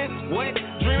feeling wet.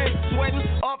 Dreaming. Sweating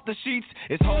off the sheets.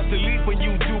 It's hard to leave when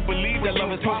you do believe that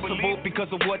love is possible because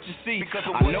of what you see.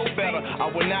 I know better. I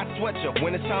will not sweat you.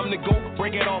 When it's time to go,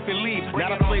 break it off and leave.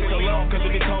 Not a slave to love because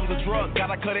it becomes a drug.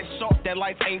 Gotta cut it short. That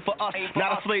life ain't for us.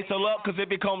 Not a slave to love because it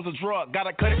becomes a drug.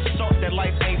 Gotta cut it short. That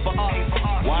life ain't for us.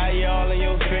 Why y'all in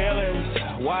your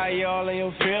feelings? Why y'all in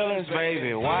your feelings,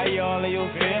 baby? Why y'all in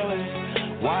your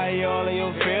feelings? Why y'all in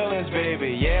your feelings,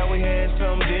 baby? Yeah, we had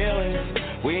some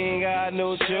dealings. We ain't got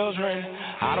no children.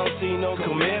 I don't see no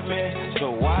commitment.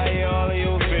 So why y'all in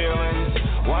your feelings?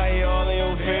 Why y'all in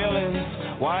your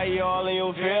feelings? Why y'all in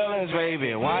your feelings,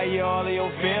 baby? Why y'all in your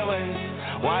feelings?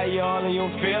 Why y'all in your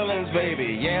feelings,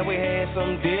 baby? Yeah, we had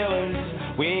some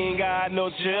dealings. We ain't got no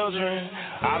children.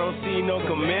 I don't see no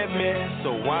commitment.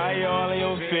 So why y'all in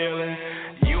your feelings?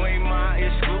 You ain't my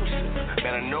exclusive.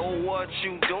 Better know what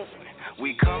you doing.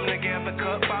 We come together,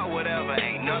 cut by whatever.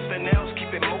 Ain't nothing else, keep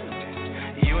it moving.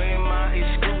 You ain't my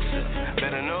exclusive.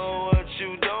 Better know what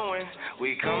you doing.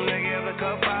 We come together,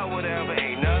 cut by whatever.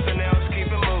 Ain't nothing else, keep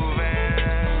it moving.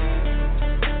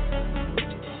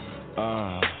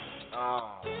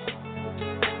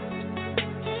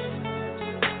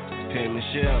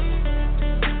 Penmanship.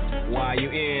 Why you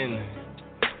in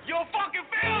your fucking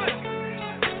feelings?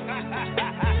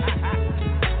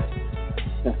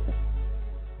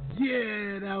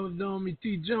 Yeah, that was Domi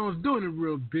T. Jones doing it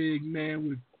real big, man,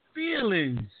 with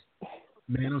feelings.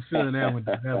 Man, I'm feeling that one.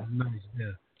 That was nice.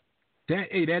 Yeah.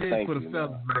 That is Thank for the you,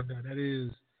 fellas right now. That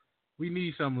is, we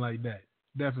need something like that.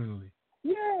 Definitely.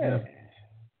 Yeah. Definitely.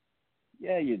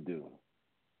 Yeah, you do.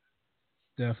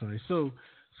 Definitely. So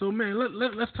man,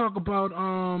 let's talk about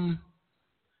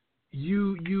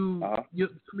your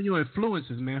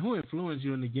influences, man. Who influenced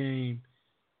you in the game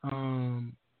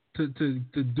to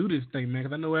do this thing, man?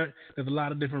 Because I know there's a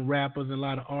lot of different rappers, and a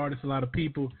lot of artists, a lot of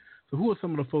people. So who are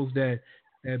some of the folks that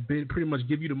pretty much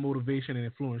give you the motivation and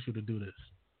influence you to do this?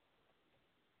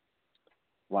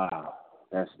 Wow,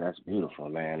 that's beautiful,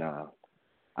 man.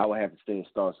 I would have to say it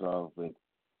starts off with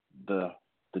the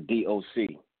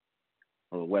DOC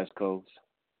on the West Coast.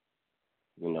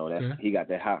 You know, he got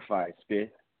that hot fire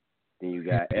spit. Then you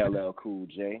got LL Cool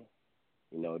J.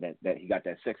 You know, that he got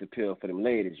that sex appeal for them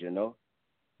ladies, you know.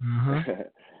 Mm-hmm.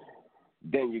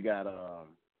 Then you got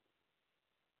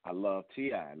I love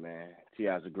T.I., man.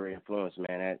 T.I.'s a great influence,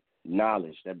 man. That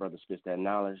knowledge, that brother spits that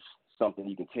knowledge, something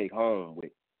you can take home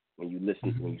with when you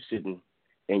listen, when you're sitting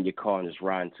in your car and just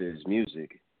riding to his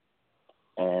music.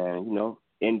 And, you know,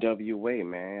 NWA,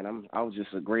 man. I was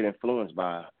just a great influence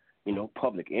by, you know,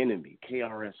 Public Enemy,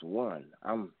 KRS-One.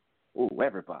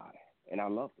 Everybody. And I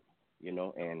love them, you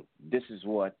know. And this is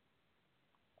what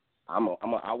I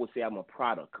would say I'm a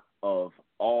product of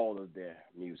all of their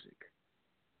music.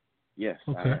 Yes,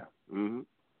 okay. I am.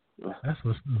 Mm-hmm. That's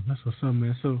what's up,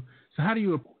 man. So how do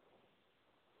you?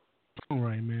 All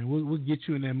right, man. We'll get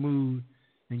you in that mood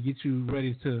and get you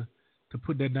ready to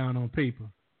put that down on paper.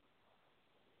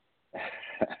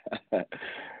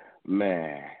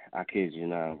 Man, I kid you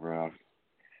not, bro.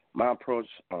 My approach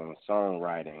on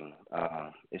songwriting,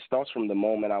 it starts from the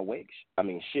moment I wake. I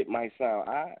mean, shit might sound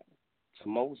odd to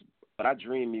most, but I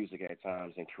dream music at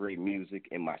times and create music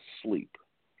in my sleep.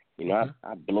 You know,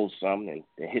 I blow something and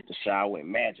then hit the shower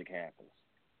and magic happens.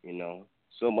 You know,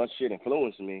 so much shit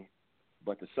influenced me.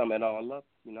 But to sum it all up,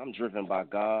 you know, I'm driven by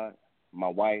God, my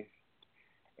wife,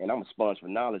 and I'm a sponge for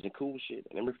knowledge and cool shit,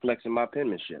 and it reflects in my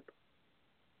penmanship.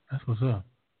 That's what's up.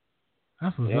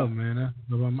 That's what's up, man.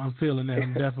 I'm feeling that.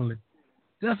 I'm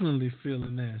definitely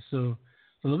feeling that. So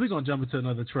we're gonna jump into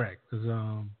another track because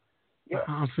I'm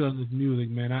feeling this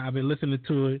music, man. I've been listening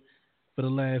to it for the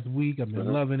last week. I've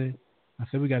been loving it. I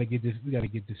said we got to get this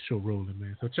show rolling,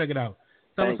 man. So check it out.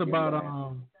 Tell us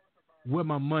about Where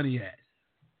My Money At.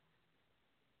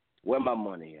 Where my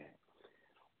money at?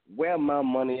 Where my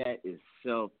money at is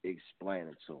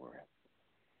self-explanatory,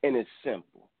 and it's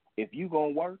simple. If you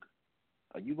gonna work,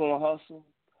 or you gonna hustle,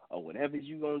 or whatever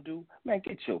you gonna do, man,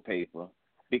 get your paper,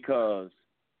 because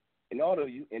in order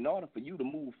for you to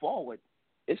move forward,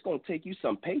 it's going to take you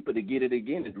some paper to get it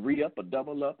again, to re-up or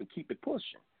double up and keep it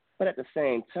pushing. But at the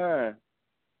same time,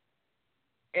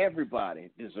 everybody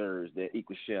deserves their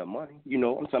equal share of money. You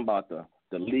know, I'm talking about the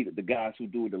legal, the guys who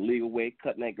do it the legal way,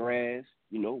 cutting that grass,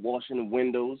 you know, washing the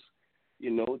windows,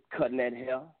 you know, cutting that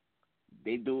hair.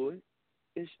 They do it.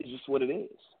 It's just what it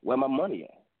is. Where my money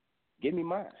at? Give me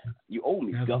mine. You owe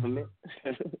me, government.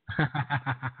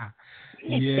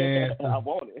 Yeah. I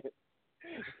want it.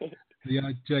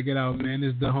 Y'all check it out, man.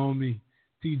 It's the homie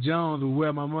T. Jones with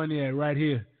Where My Money At right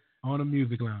here on the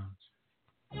Music Lounge.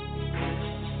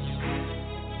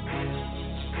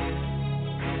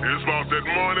 It's about that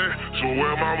money, so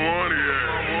where my money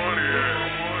at?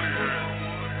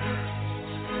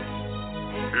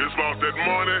 It's about that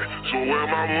money, so where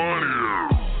my money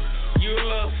at? You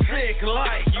look sick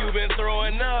like you been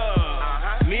throwing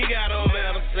up. Me got on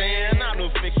medicine, I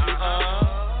don't fix you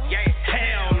up.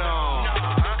 Hell no.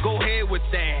 Go ahead with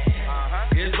that.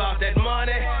 It's about that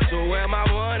money, so where my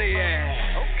money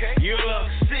at? You look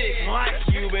sick like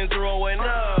you been throwing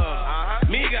up.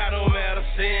 Me got on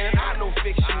medicine, I don't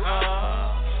fix you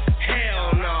up.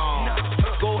 Hell no.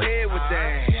 Go ahead with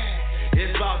that.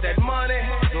 It's about that money,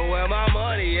 so where my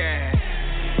money at?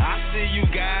 I see you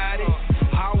got it.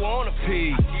 I wanna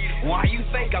pee. Why you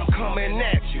think I'm coming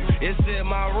at you? It's in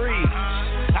my reach.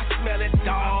 I smell it,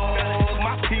 dog.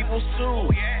 My people sue.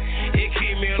 It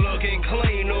keep me looking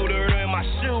clean, no dirt in my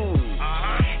shoes.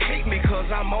 Hate me cause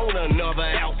I'm on another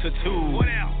altitude.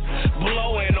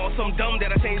 Blowing on some dumb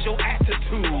that'll change your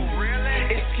attitude.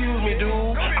 Excuse me, dude.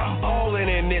 I'm ballin'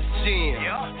 in this gym.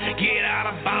 Get out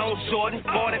of bounds, Jordan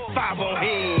 45 on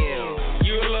him.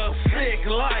 You look sick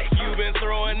like you been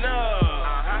throwing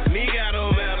up. Me got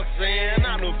on medicine,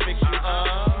 I don't fix you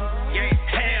up.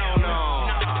 Hell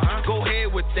no. Go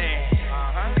ahead with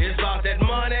that. It's about that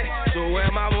money, so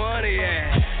where my money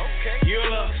at? You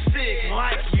look sick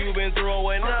like you been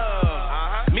throwing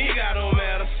up. Me got on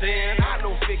medicine, I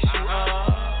don't fix you up.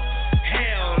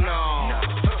 Hell no.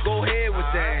 Go ahead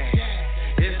with that.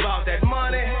 It's about that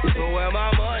money, so where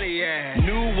my money at?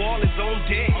 New Orleans on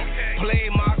deck. Play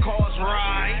my cards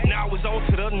right. Now it's on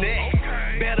to the next.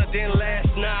 Better than last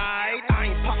night. I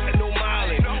ain't popping no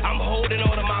mileage. I'm holding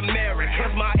on to my merit.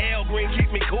 Cause my L green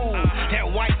keep me cool. That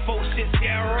white folks shit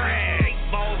scary.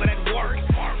 Balls at work.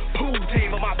 Pool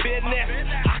table my business.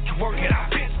 I can work it out.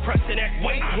 Bitch pressing that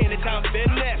weight. Anytime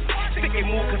business. Stick and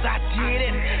move cause I did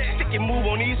it. Stick and move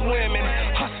on these women.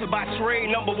 Hustle by trade.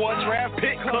 #1 draft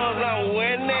pick cause I'm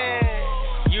winning.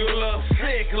 You look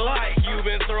sick like you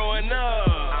been throwing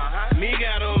up. Me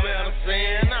got on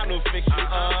medicine. I don't fix you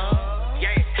up.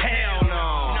 Hell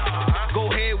no.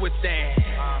 Go ahead with that.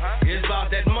 It's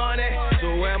about that money,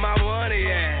 so where my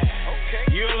money at?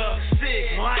 You look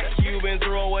sick like you been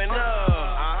throwing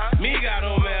up. Me got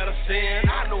on medicine,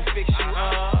 I don't fix you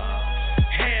up.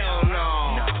 Hell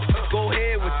no. Go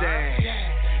ahead with that.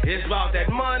 It's about that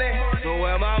money, so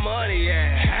where my money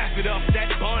at? Half it up that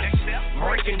bunch,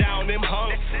 breaking down them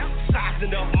hunks,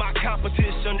 sizing up my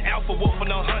competition. Alpha wolf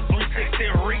on a hunt, 360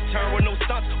 return with no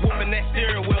stunts, whooping that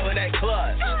steering wheel and that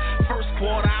clutch. First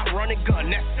quarter I run and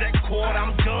gun, that second quarter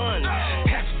I'm done.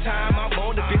 Half the time I'm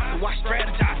on the bitch, so I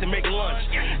strategize and make lunch.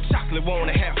 Chocolate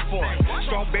wanna have fun,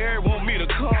 strawberry want me to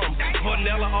come,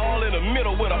 vanilla all in the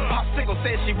middle with a popsicle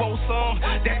said she want some.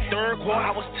 That third quarter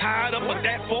I was tired up, but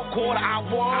that fourth quarter I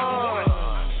won.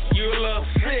 You look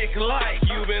sick like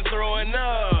you been throwing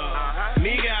up.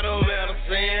 Me got on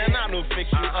medicine, I don't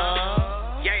fix you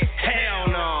up. Hell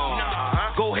no.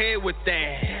 Go ahead with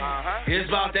that. It's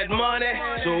about that money,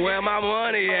 so where my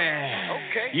money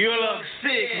at? You look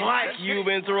sick like you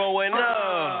been throwing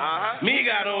up. Me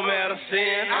got on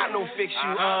medicine, I don't fix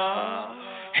you up.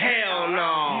 Hell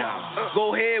no.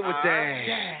 Go ahead with that.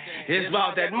 It's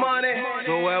about that money,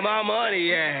 so where my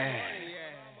money at?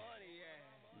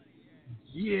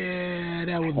 Yeah,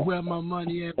 that was Where My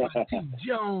Money At by T.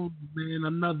 Jones, man.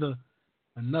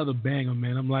 Another banger,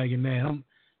 man. I'm liking that.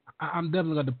 I'm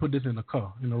definitely got to put this in the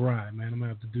car, in the ride, man. I'm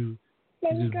gonna have to do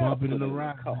just bump it in the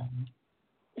ride. Man.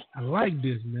 I like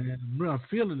this, man. I'm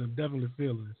feeling it. I'm definitely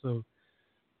feeling it.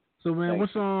 So man,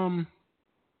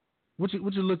 what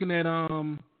you looking at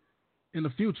in the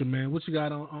future, man? What you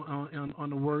got on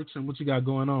the works and what you got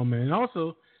going on, man? And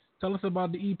also tell us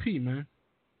about the EP, man.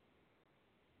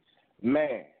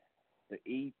 Man, the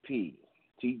EP,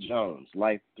 T. Jones,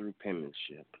 Life Through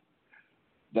Penmanship.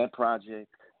 That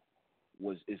project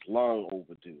is long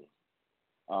overdue.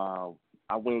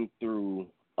 I went through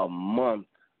a month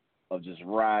of just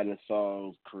writing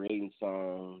songs, creating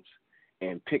songs,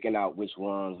 and picking out which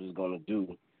ones we was gonna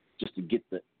do, just to get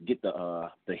the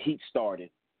heat started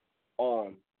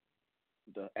on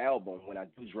the album when I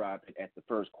do drop it at the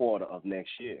first quarter of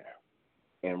next year.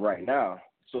 And right now,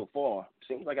 so far,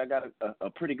 seems like I got a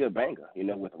pretty good banger, you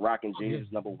know, with Rockin' Jesus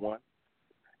 #1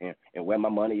 and Where My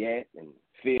Money At and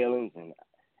Feelings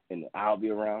and I'll Be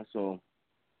Around. So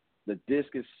the disc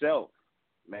itself,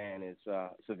 man, it's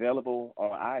available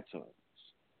on iTunes.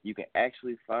 You can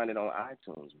actually find it on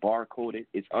iTunes, barcoded.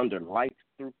 It's under Life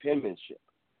Through Penmanship,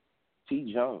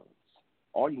 T. Jones.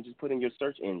 Or you can just put in your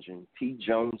search engine, T.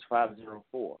 Jones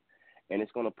 504, and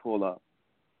it's going to pull up.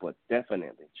 But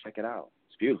definitely, check it out.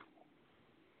 It's beautiful.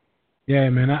 Yeah,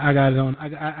 man, I got it on.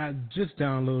 I just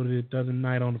downloaded it the other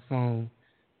night on the phone.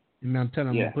 And I'm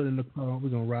telling you, I'm going to put it in the car. We're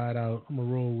going to ride out. I'm going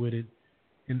to roll with it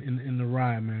in the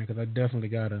ride, man, because I definitely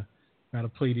gotta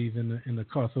play these in the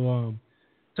car. So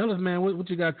tell us, man, what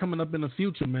you got coming up in the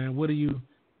future, man?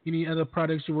 Any other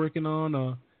projects you're working on,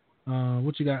 or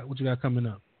what you got coming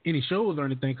up? Any shows or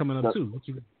anything coming up too? What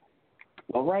you got?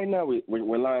 Well, right now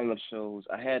we're lining up shows.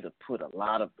 I had to put a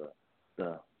lot of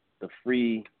the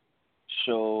free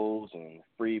shows and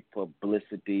free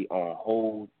publicity on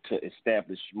hold to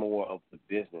establish more of the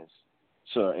business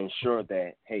to ensure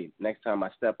that, hey, next time I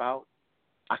step out,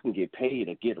 I can get paid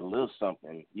or get a little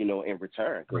something, you know, in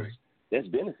return. Because there's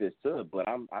benefits to it. But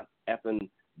after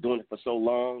doing it for so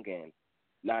long and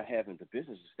not having the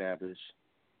business established,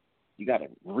 you got to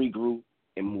regroup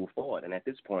and move forward. And at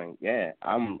this point, yeah,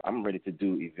 I'm ready to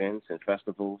do events and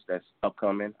festivals that's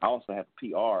upcoming. I also have a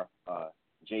PR,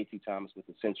 JT Thomas with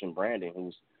Ascension Branding,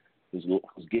 who's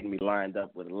getting me lined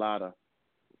up with a lot of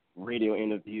radio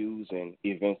interviews and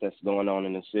events that's going on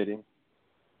in the city.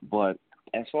 But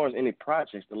as far as any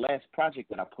projects, the last project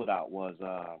that I put out was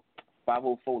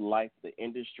 504 Life, the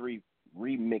industry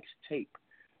remix tape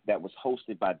that was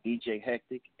hosted by DJ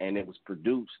Hectic, and it was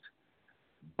produced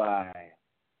by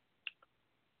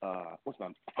what's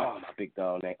my big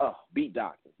dog name? Oh, Beat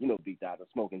Doctor. You know Beat Doctor,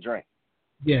 Smoke and Drink.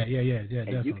 Yeah, and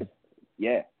definitely.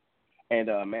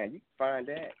 And man, you can find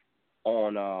that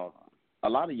on a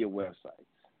lot of your websites.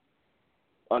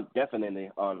 Definitely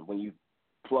on when you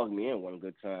plug me in one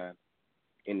good time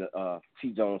in the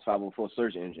T Jones 504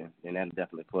 search engine, and that'll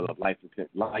definitely pull up Life,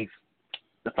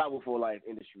 the 504 Life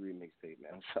Industry Remix tape,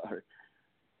 man. I'm sorry.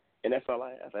 And that's all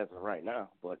I have as of right now.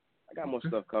 But I got more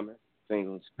stuff coming.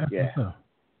 Singles. That's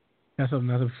something.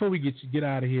 Now, before we get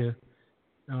out of here,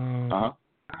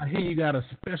 I hear you got a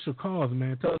special cause,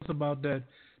 man. Tell us about that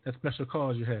special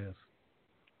cause you have.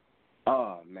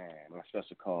 Oh, man, my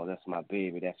special cause. That's my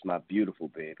baby. That's my beautiful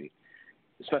baby.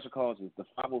 The special cause is the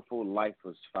 504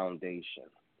 Lifers Foundation.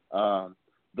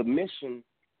 The mission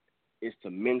is to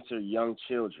mentor young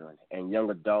children and young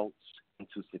adults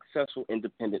into successful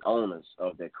independent owners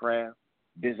of their craft,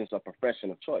 business, or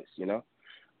profession of choice, you know.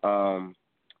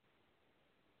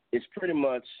 It's pretty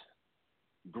much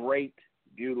great,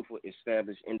 beautiful,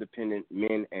 established, independent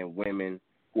men and women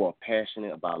who are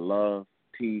passionate about love,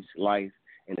 peace, life,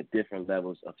 and the different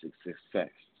levels of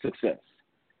success.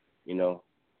 You know,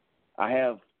 I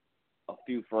have a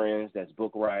few friends that's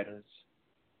book writers,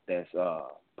 that's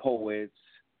poets,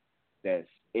 that's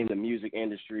in the music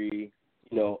industry,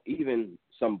 you know, even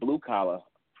some blue-collar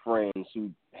friends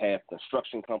who have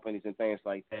construction companies and things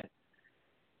like that.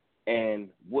 And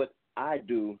what I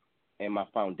do and my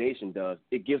foundation does,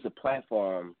 it gives a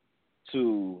platform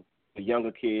to the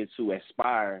younger kids who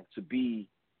aspire to be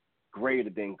greater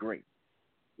than great.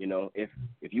 You know, if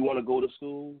you want to go to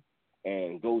school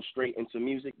and go straight into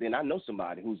music, then I know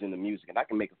somebody who's in the music, and I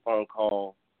can make a phone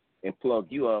call and plug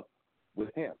you up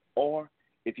with him. Or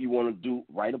if you want to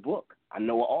write a book, I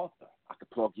know an author. I could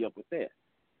plug you up with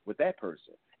that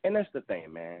person. And that's the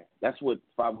thing, man. That's what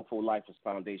 504 Lifers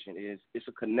Foundation is. It's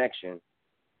a connection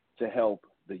to help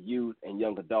the youth and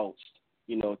young adults,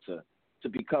 you know, to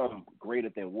become greater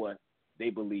than what they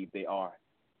believe they are.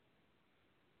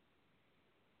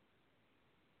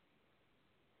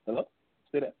 Hello?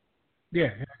 Stay there? Yeah,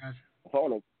 I got you.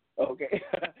 Phone. Okay.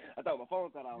 I thought my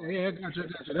phone cut out. Yeah, I got you.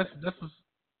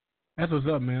 That's what's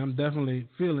up, man. I'm definitely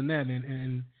feeling that,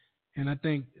 and I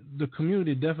think the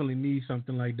community definitely needs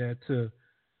something like that to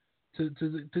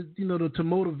you know, to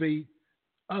motivate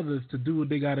others to do what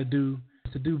they got to do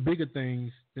bigger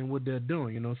things than what they're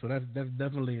doing, you know. So that's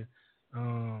definitely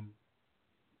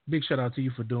big shout out to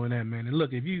you for doing that, man. And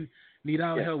look, if you need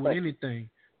our help with anything,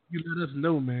 you let us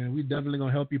know, man. We definitely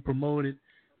gonna help you promote it.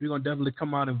 We're gonna definitely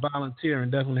come out and volunteer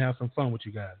and definitely have some fun with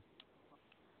you guys.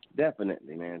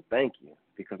 Definitely, man. Thank you,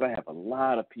 because I have a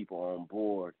lot of people on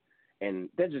board, and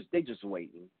they just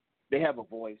waiting. They have a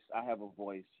voice. I have a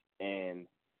voice, and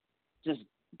just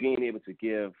being able to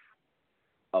give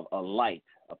a light,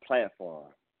 a platform,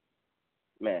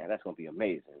 man, that's gonna be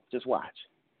amazing. Just watch.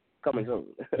 Coming soon.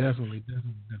 Definitely.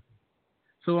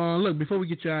 So, look, before we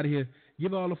get you out of here,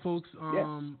 give all the folks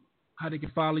how they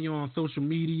can follow you on social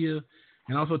media,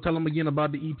 and also tell them again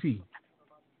about the EP.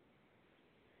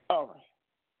 All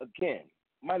right. Again,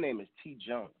 my name is T.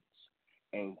 Jones,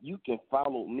 and you can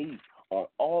follow me on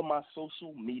all my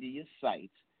social media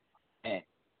sites at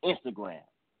Instagram,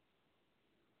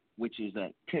 which is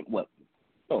my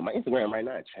Instagram right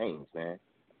now changed, man.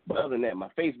 But other than that, my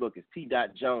Facebook is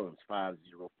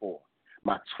T.Jones504.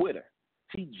 My Twitter,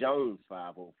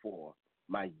 TJones504.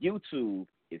 My YouTube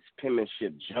is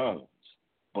Penmanship Jones.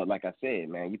 But like I said,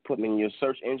 man, you put me in your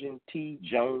search engine,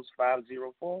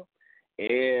 TJones504,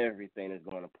 everything is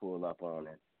going to pull up on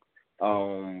it.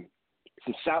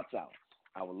 Some shouts outs.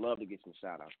 I would love to get some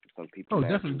shout outs to some people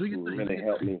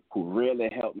who really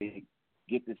helped me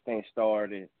get this thing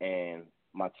started, and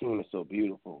my team is so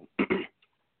beautiful.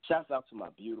 Shouts out to my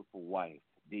beautiful wife,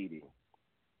 Dee Dee.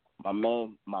 My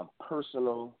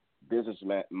personal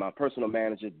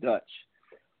manager, Dutch.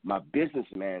 My business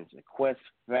manager, Quest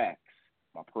Facts.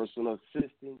 My personal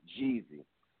assistant, Jeezy.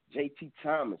 JT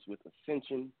Thomas with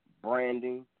Ascension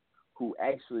Branding, who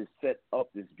actually set up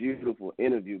this beautiful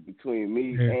interview between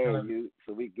me and you,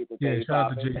 so we get the thing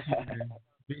shout out to JT.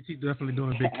 JT definitely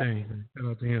doing big things. Man. Shout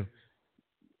out to him.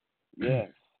 Yes.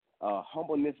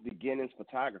 Humbleness Beginnings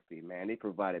Photography, man. They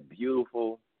provided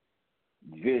beautiful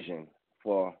vision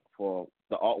for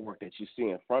the artwork that you see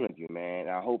in front of you, man.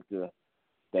 I hope that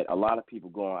a lot of people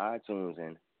go on iTunes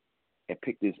and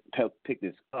pick this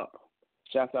up.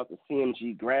 Shouts out to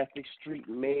CMG Graphics, Street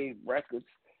Made Records,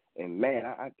 and man,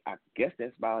 I guess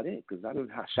that's about it because I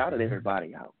shouted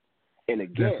everybody out. And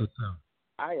again,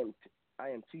 I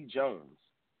am T Jones.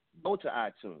 Go to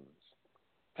iTunes.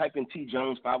 Type in T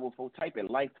Jones 504. Type in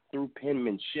Life Through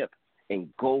Penmanship and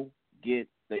go get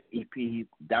the EP,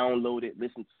 download it,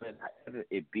 listen to it, however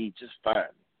it be, just find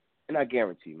me. And I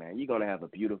guarantee, man, you're going to have a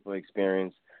beautiful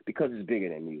experience because it's bigger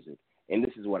than music. And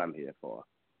this is what I'm here for.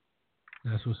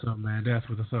 That's what's up, man.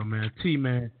 T,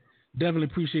 man, definitely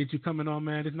appreciate you coming on,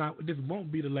 man. This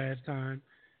won't be the last time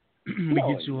we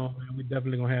get you on, man. We're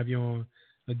definitely going to have you on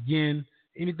again.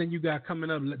 Anything you got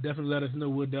coming up, definitely let us know.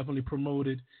 We'll definitely promote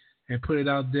it and put it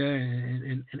out there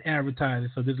and advertise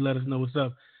it. So just let us know what's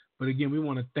up. But again, we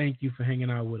want to thank you for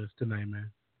hanging out with us tonight, man.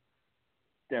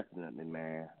 Definitely,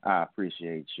 man. I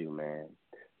appreciate you, man.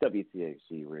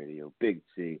 WTXC Radio, Big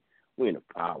T. We in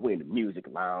the music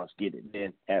lounge. Get it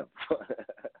in. Have fun.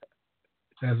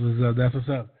 That's what's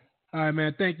up. All right,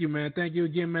 man. Thank you, man. Thank you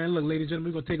again, man. Look, ladies and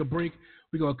gentlemen, we're going to take a break.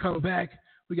 We're going to come back.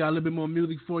 We got a little bit more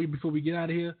music for you before we get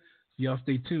out of here. So y'all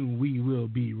stay tuned. We will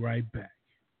be right back.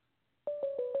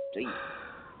 Jeez.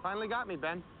 Finally got me,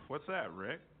 Ben. What's that,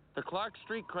 Rick? The Clark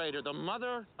Street crater, the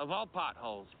mother of all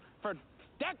potholes. For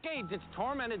decades, it's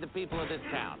tormented the people of this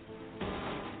town.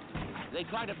 They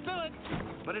try to fill it,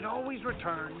 but it always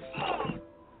returns.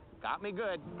 Got me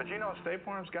good. But you know, State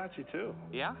Farm's got you, too.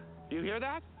 Yeah? You hear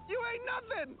that? You ain't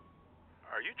nothing!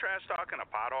 Are you trash talking a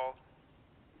pothole?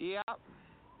 Yeah.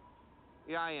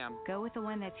 Yeah, I am. Go with the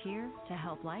one that's here to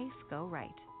help life go right.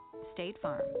 State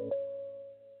Farm.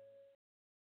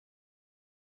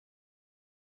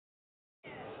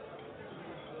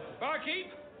 Barkeep,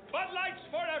 Bud Lights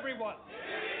for everyone.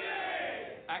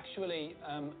 Actually,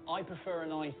 I prefer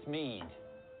an iced mead.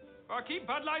 Barkeep,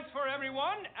 Bud Lights for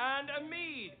everyone and a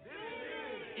mead.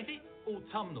 Is it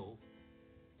autumnal?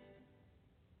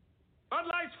 Bud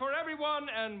Lights for everyone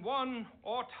and one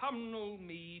autumnal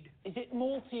mead. Is it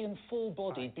malty and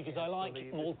full-bodied? Because I like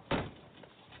malt.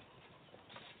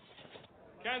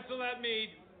 Cancel that mead.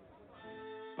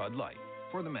 Bud Light,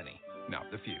 for the many,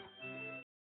 not the few.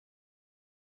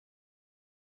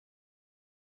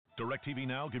 DirecTV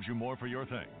Now gives you more for your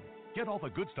thing. Get all the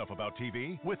good stuff about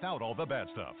TV without all the bad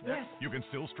stuff. Yes. You can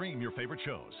still stream your favorite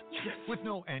shows. Yes. With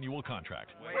no annual contract.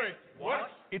 Wait,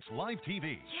 what? It's live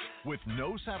TV with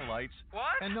no satellites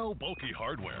and no bulky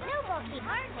hardware. No bulky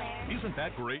hardware. Isn't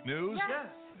that great news? Yes.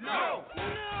 No.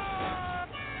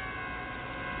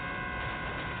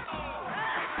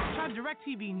 Try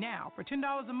DirecTV Now for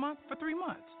 $10 a month for 3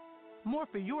 months. More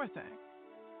for your thing.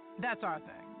 That's our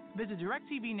thing. Visit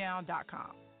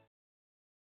DirecTVNow.com.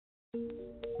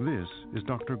 This is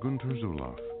Dr. Gunther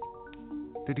Zuloff.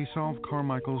 Did he solve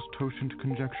Carmichael's totient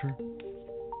conjecture?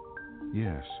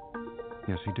 Yes.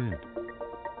 Yes, he did.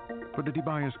 But did he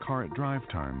buy his car at drive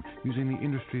time using the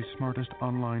industry's smartest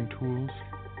online tools?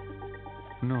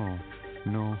 No,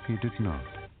 he did not.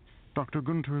 Dr.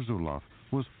 Gunther Zuloff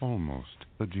was almost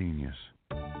a genius.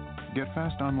 Get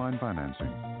fast online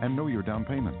financing and know your down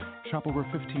payment. Shop over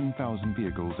 15,000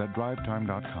 vehicles at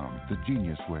drivetime.com, the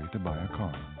genius way to buy a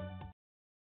car.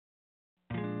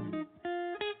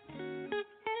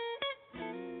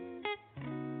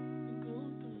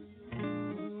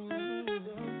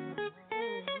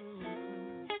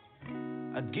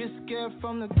 I'd get scared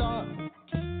from the thought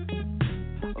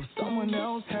of someone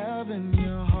else having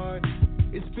your heart.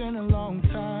 It's been a long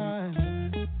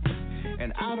time,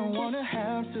 and I don't wanna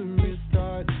have to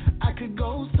restart. I could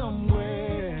go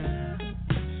somewhere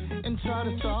and try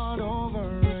to start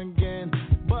over again,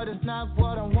 but it's not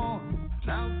what I want.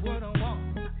 Not what I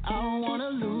want. I don't wanna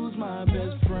lose my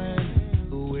best friend.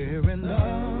 We're in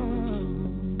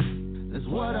love, that's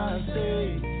what I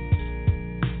say.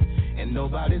 And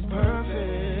nobody's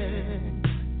perfect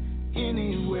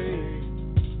anyway.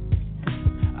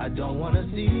 I don't wanna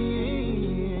see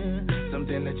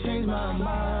something to change my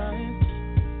mind.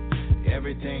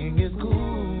 Everything is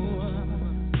cool,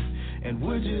 and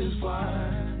we're just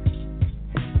fine.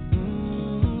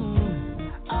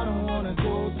 I don't wanna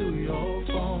go through your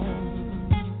phone.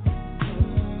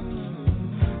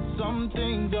 Some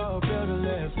things are better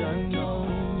left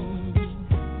unknown.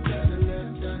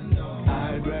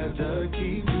 I'd rather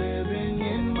keep living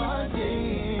in my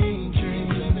daydream.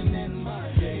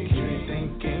 Keep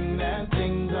thinking that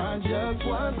things are just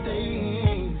what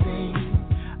they seem.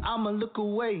 I'ma look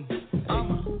away.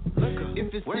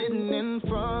 If it's sitting in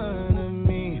front of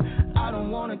me, I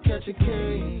don't wanna catch a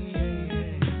case.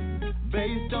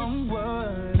 Based on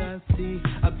what I see,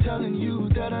 I'm telling you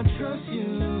that I trust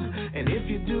you. And if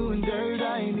you're doing dirt,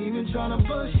 I ain't even tryna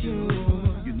bust you.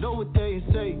 You know what they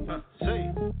say,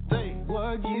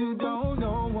 what you don't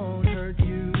know won't hurt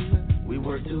you. We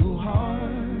work too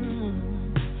hard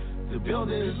to build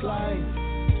this life,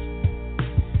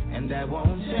 and that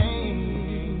won't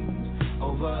change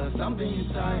over something you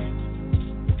sight.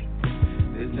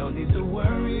 There's no need to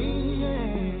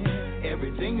worry,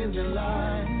 everything is in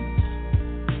line.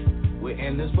 We're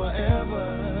in this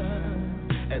forever,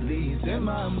 at least in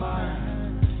my mind.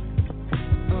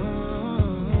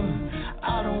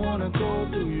 I don't wanna go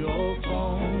through your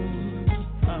phone.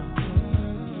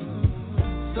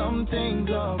 Some things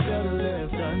are better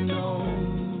left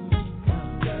unknown.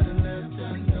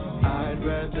 I'd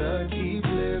rather keep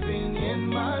living in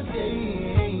my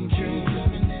daydream.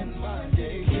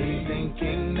 Keep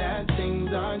thinking that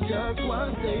things are just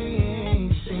what they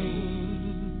seem.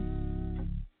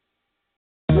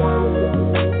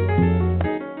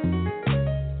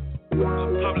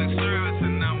 Public service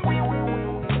announcement.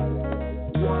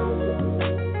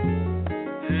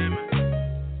 Yeah, man.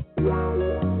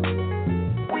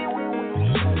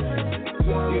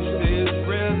 You say it's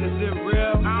real, is it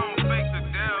real? I don't fake the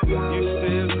deal. You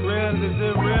say it's real, is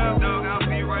it real? Dog, I'll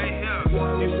be right here.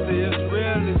 You say it's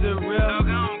real, is it real? Dog, I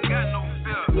don't got no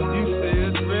fear. You say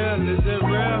it's real, is it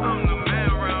real? I'm the man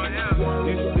around here.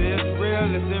 You say it's real,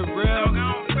 is it real? Dog, I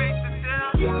don't fake the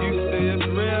deal. You say it's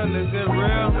real, is it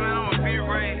real? Man, I'ma be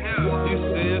right here. You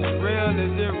say it's real,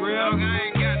 is it real? Dog, I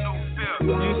ain't got no fear.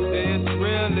 You say it's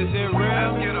real, is it real?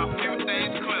 Let's get a few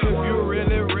things clear. If you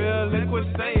really real, then quit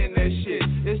saying that shit.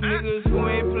 It's niggas who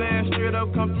ain't playing straight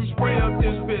up, come through spray up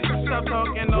this bitch. Stop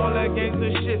talking all that gangster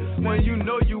shit when you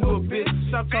know you a bitch.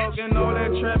 Stop talking all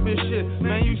that trapping shit,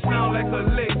 man, you sound like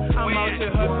a lick. I'm out here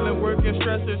hustling, working,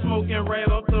 stressing, smoking right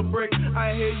off the brick.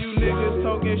 I hear you niggas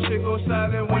talking shit, go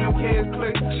silent when them kids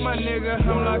click. My nigga,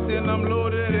 I'm locked in, I'm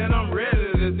loaded, and I'm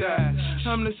ready to die.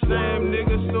 I'm the same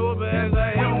nigga sober as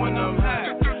I am when I'm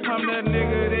high. I'm that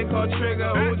nigga they call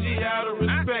Trigger, OG out of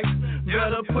respect.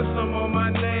 Better put some on my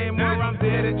name or I'm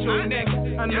dead at your neck.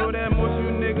 I know that most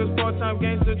you niggas part-time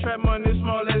gangster trap money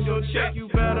small as your check. You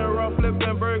better off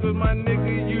flipping burgers, my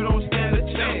nigga, you don't stand a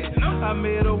chance. I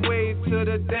made a way to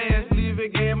the dance, leave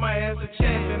it, gave my ass a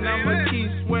chance. And I'ma keep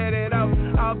sweat it out,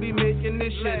 I'll be making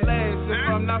this shit last. If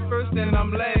I'm not first, then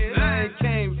I'm last. I ain't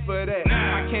came for that,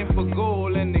 I came for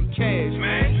gold and the cash,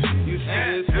 man. You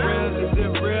say it's real, is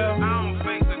it real? I don't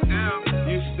fake the deal.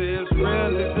 You say it's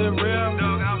real, is it real?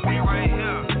 Dog, I'll be right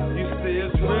here. You say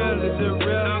it's real, is it real?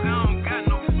 Dog, I don't got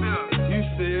no fear. You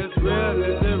say it's real,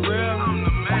 is it real? I'm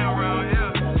the man around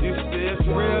here. You say it's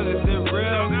real, is it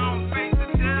real? Dog, I don't fake the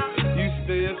deal. You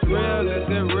say it's real, is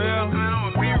it real?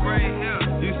 I'ma be right here.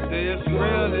 You say it's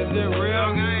real, is it real?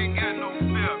 Dog, I ain't got no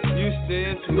fear. You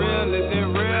say it's real, is it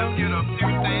real? Let's get a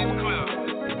few things clear.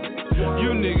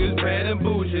 You niggas bad and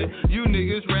bullshit. You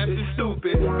niggas rapping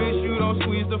stupid. Bitch, you don't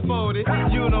squeeze the 40.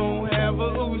 You don't have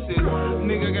a Uzi.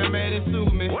 Nigga got mad and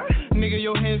sued me. Nigga,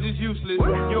 your hands is useless.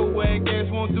 Your wag ass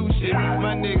won't do shit.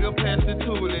 My nigga pass the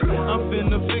toilet. I'm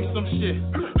finna fix some shit.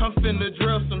 I'm finna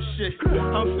drill some shit.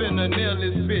 I'm finna nail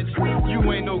this bitch. You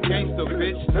ain't no gangster,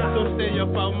 bitch. So stay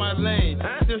up out my lane.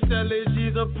 Still selling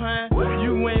G's a pine.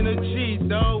 You ain't a G,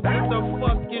 dog. What the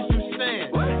fuck is you saying?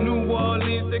 New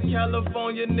Orleans to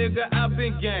California, nigga, I've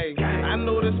been gang. I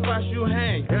know the spots you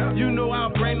hang. You know I'll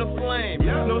bring the flame.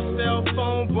 No cell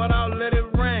phone, but I'll let it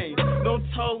rain. Don't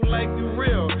talk like you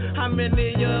real.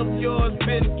 many of yours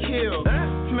been killed?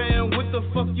 Man, what the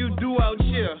fuck you do out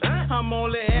here? I'm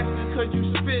only asking cause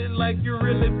you spit like you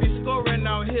really be scoring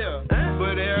out here.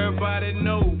 But everybody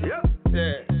knows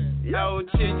that out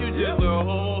here you just a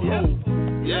whole hoe.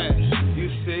 Yeah, you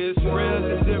say it's real,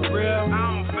 is it real? I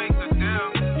don't fake the deal.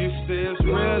 You say it's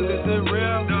real, is it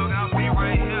real? Dog, I'll be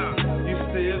right here. You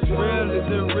say it's real, is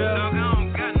it real? Dog, I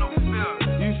don't got no fear.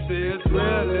 You say it's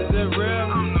real, is it real?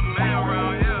 I'm the man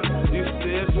around here. You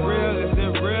say it's real, is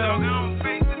it real? Dog, I don't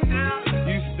fake the deal.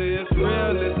 You say it's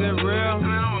real, is it real? Dog,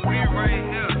 I'll be right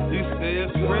here. You say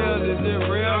it's real, is it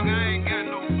real? Dog, I ain't got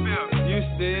no fear. You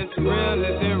say it's real,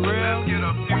 is it real? Let's get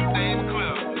a few things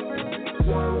clear.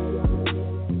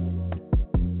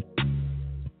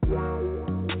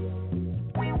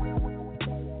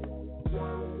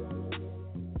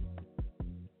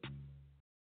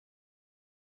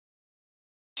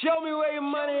 Show me where your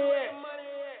money at.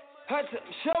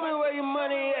 Show me where your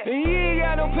money at. And you ain't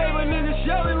got no paper, nigga.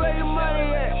 Show me where your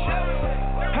money at.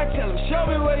 I tell him, show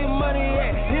me where your money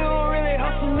at. You don't really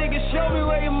hustle, nigga. Show me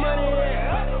where your money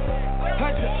at.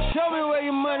 I tell him, show me where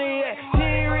your money at. You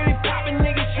ain't really poppin',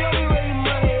 nigga. Show me where your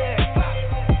money at.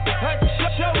 I tell him,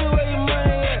 show me where your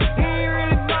money at. You ain't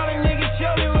really ballin', nigga.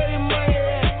 Show me where your money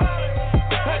at.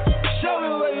 I tell him, show me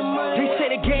where your money at. They say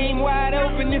the game wide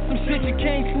open. There's some shit you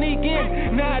can't sneak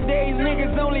in. Nowadays,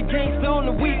 niggas only gangsta on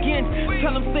the weekend.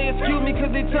 Tell them say excuse me cause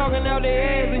they talking out their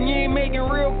ass and you ain't making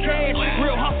real cash.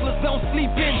 Real hustlers don't sleep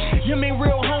in. You mean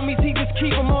real homies, he just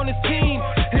keep them on his team.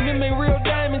 And them ain't real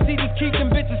diamonds, he just keep them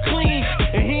bitches clean.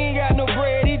 And he ain't got no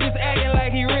bread, he just acting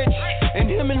like he rich. And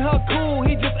him and her cool,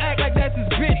 he just act like that's his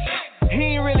bitch.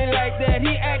 He ain't really like that,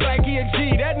 he act like he a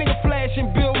G. That nigga flash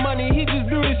and build money, he just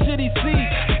do the shit he see.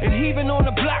 And he been on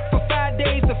the block for 5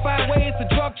 days to find ways to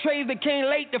drug trades that can't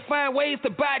late to find ways to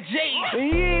buy J's.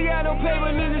 And he ain't got no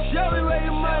paper, nigga, show me where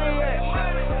your money at.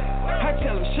 I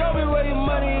tell him, show me where your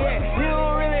money at. You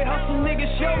don't really hustle, nigga,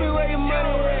 show me where your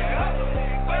money at.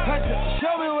 I tell him,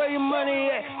 show me where your money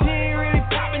at. You ain't really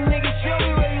poppin', nigga, show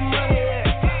me where your money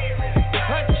at.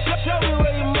 I tell him, show me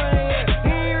where your money at.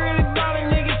 You ain't really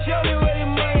ballin', nigga, show me where your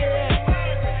money at.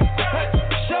 I tell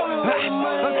him, show me where your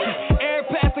money at. Every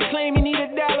pastor claim he need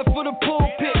 $1 for the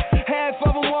pulpit. Half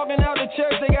of them walking out the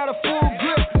church, they got a full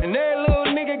grip. And every little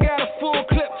nigga got a full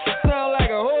clip. Sound like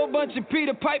a whole bunch of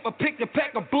Peter Piper picked a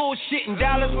pack of bullshit. And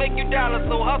dollars make you dollars,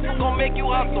 so hustle gon' make you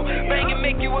hustle. Bangin'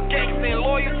 make you a gangster, and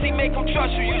loyalty make them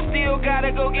trust you. You still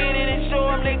gotta go get it and show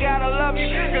them they gotta love you.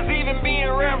 Cause even being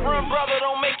reverend, brother,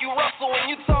 don't make you rustle. When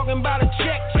you talking about a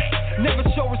check, never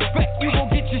show respect. You gon'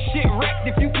 get your shit wrecked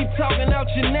if you keep talking out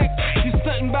your neck. You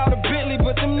stuntin' about a Bentley,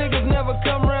 but them niggas never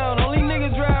come round. Only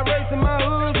niggas drive race in my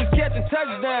hood, just catchin'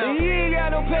 touchdowns. And you ain't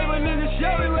got no paper, nigga,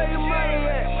 show me where your money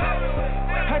at.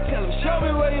 I tell him, show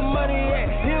me where your money at.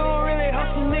 You don't really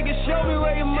hustle, nigga, show me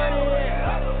where your money at.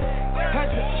 I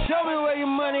tell him, show me where your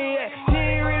money at. You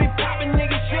ain't really poppin',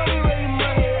 nigga, show me where your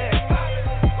money at.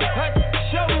 I tell him,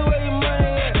 show me where your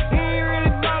money at. You ain't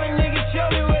really ballin', nigga, show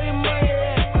me where your money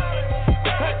at.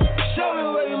 I tell him, show me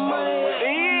where your money at.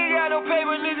 And you ain't got no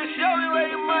paper, nigga, show me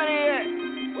where your money at.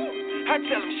 I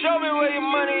tell him, show me where your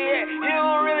money at. You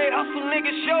don't really hustle,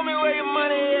 nigga, show me where your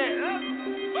money at.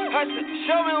 I said,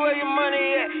 show me where your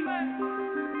money at.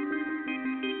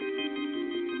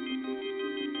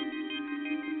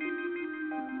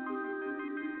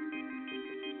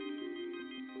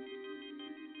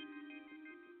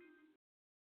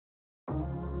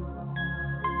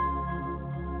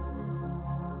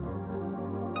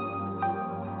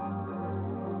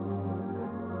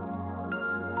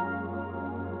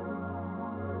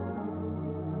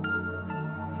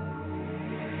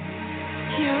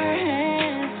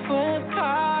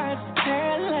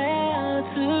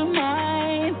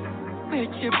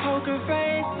 Your poker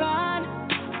face on,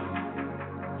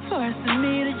 forcing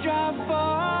me to drop 4.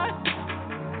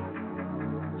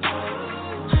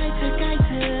 I took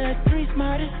 3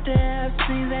 smarter steps.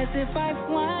 Seems as if I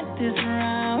want this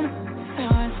round, so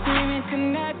I sing and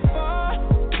connect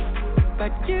 4.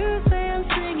 But you say I'm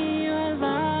stringing you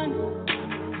along.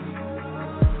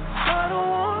 I don't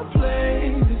wanna play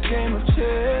this game of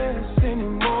chess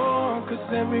anymore,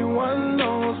 cause everyone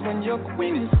knows when your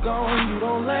queen is gone, you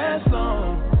don't last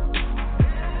long.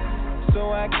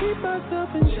 So I keep myself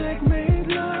in checkmate,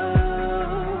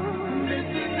 love. This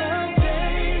is a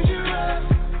dangerous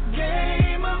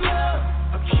game of love,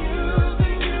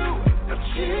 accusing you of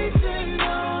cheating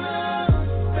on us,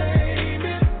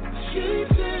 baby.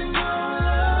 Cheating on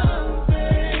us,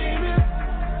 baby.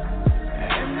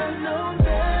 And I know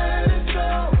that it's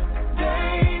so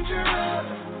dangerous,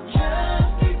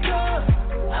 just because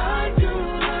I do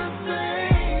the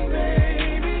same,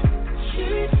 baby.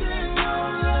 Cheating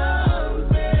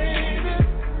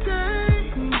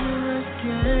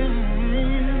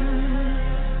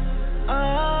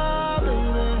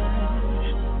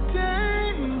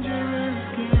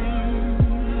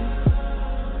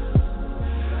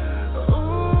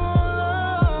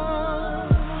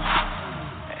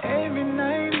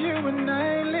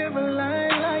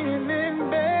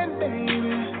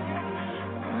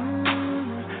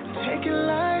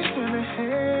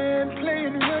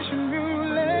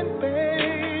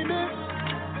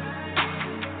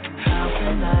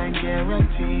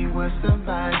guarantee we'll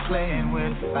survive playing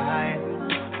with fire.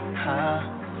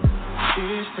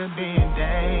 Here's to being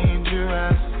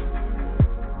dangerous,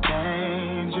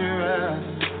 dangerous.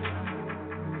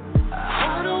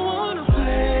 I don't wanna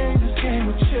play this game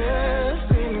of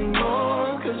chess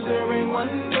anymore, 'cause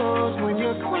everyone knows when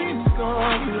your queen's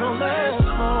gone, you don't last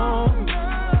long.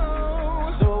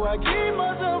 So I keep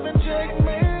myself in check,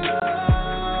 man.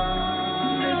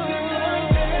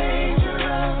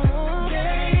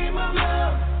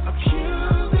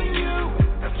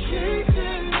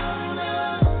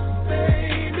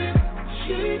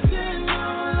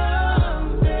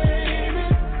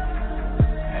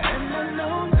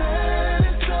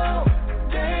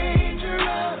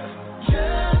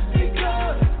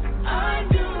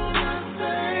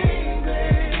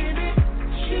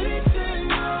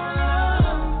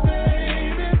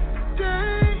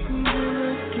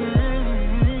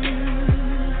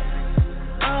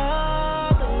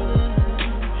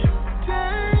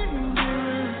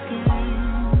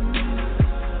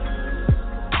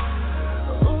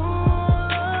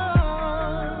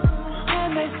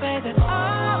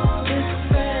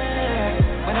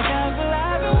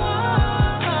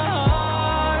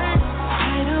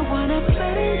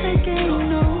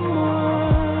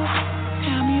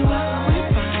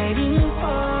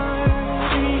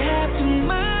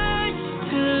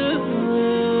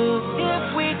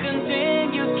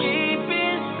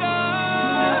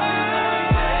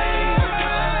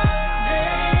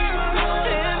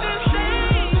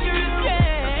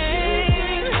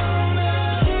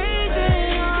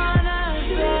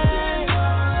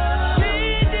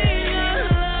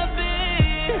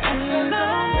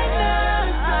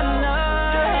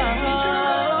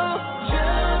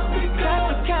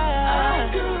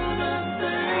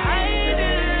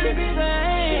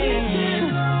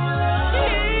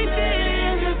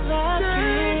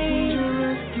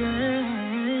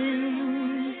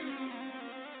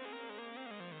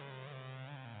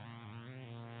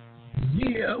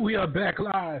 We are back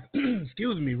live,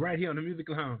 excuse me, right here on the Music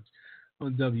Lounge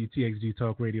on WTXG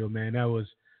Talk Radio, man. That was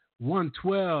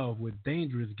 112 with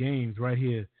Dangerous Games right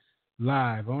here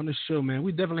live on the show, man.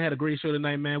 We definitely had a great show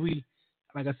tonight, man.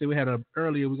 Like I said, we had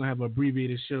earlier, we're going to have an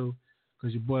abbreviated show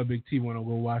because your boy Big T want to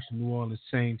go watch the New Orleans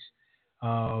Saints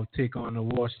take on the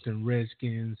Washington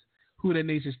Redskins. Who That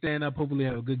Nation stand up, hopefully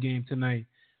have a good game tonight.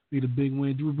 Need a big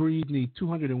win. Drew Brees need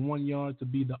 201 yards to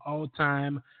be the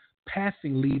all-time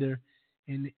passing leader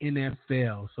in the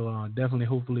NFL. So definitely,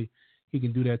 hopefully, he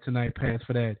can do that tonight, pass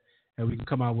for that, and we can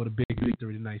come out with a big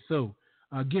victory tonight. So,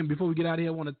 again, before we get out of here,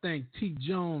 I want to thank T.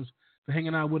 Jones for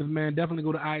hanging out with us, man. Definitely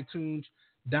go to iTunes,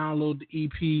 download the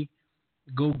EP,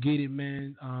 go get it,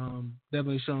 man.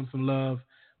 Definitely show him some love.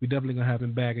 We definitely going to have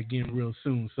him back again real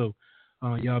soon. So,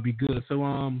 y'all be good. So,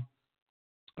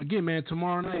 again, man,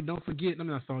 tomorrow night, don't forget,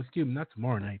 not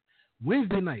tomorrow night,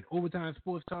 Wednesday night, Overtime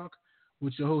Sports Talk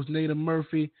with your host, Nada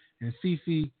Murphy, and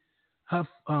Cece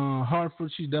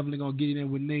Hartford. She's definitely going to get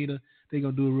in with Nada. They're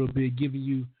going to do a real big, giving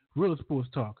you real sports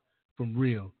talk from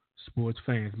real sports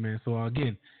fans, man. So,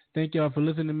 again, thank y'all for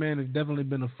listening, man. It's definitely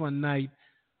been a fun night.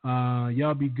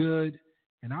 Y'all be good,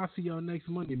 and I'll see y'all next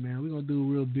Monday, man. We're going to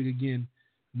do real big again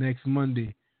next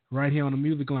Monday right here on the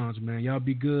Music Lounge, man. Y'all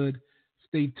be good.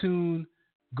 Stay tuned.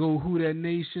 Go Who That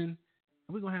Nation. And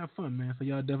we're going to have fun, man. So,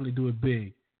 y'all definitely do it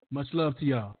big. Much love to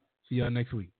y'all. See y'all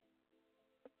next week.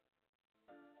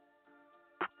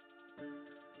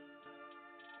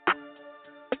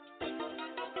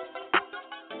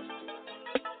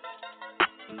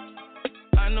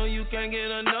 I know you can't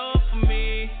get enough of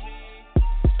me.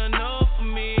 Enough of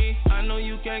me. I know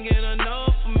you can't get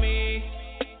enough of me.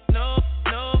 Enough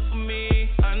of me.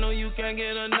 I know you can't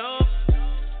get enough.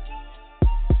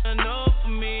 Enough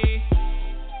of me.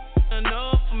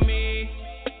 Enough of me.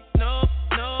 Enough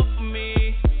of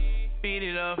me. Beat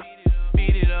it up.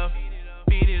 Beat it up.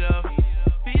 Beat it up.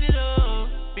 Beat it up.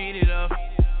 Beat it up.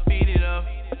 Beat it up.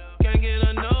 Can't get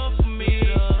enough of me.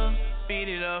 Beat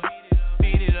it up.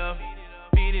 Beat it up.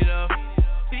 Beat it up.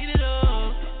 Beat it up.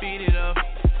 Beat it up.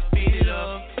 Beat it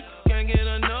up. Can't get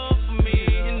enough of me.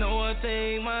 You know I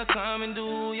take my time and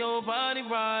do your body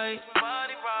right.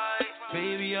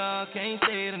 Baby, I can't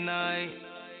stay tonight.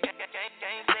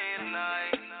 Can't stay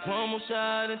tonight. One more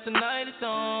shot and tonight it's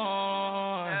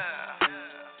on.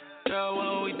 Girl,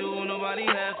 what we do, nobody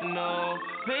has to know.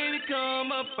 Baby,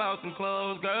 come up out some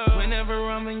clothes, girl. Whenever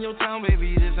I'm in your town,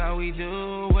 baby, this how we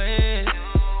do it.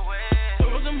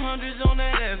 Throw some hundreds on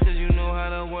that ass, cause you know how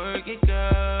to work it,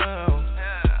 girl.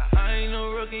 I ain't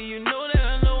no rookie, you know that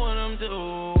I know what I'm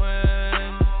doing.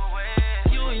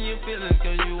 You and your feelings,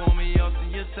 cause you want me off to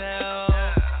yourself.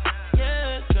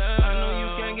 Yeah, girl, I know you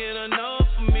can't get enough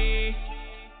of me.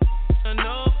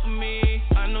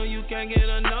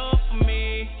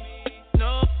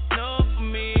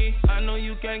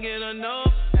 can't get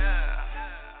enough.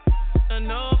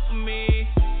 Enough for me.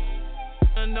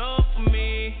 Enough for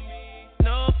me.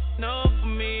 Enough for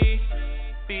me.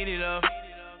 Beat it up.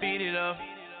 Beat it up.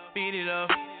 Beat it up.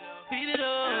 Beat it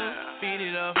up. Beat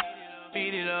it up.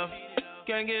 Beat it up.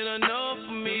 Can't get enough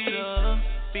for me. Beat it up.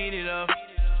 Beat it up.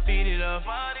 Beat it up.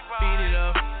 Beat it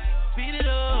up.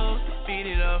 Beat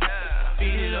it up.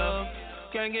 Beat it up.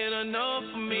 Can't get enough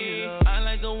for me. I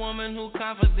like a woman who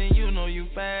confident, you know you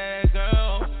bad,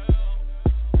 girl.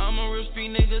 I'm a real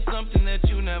street nigga, something that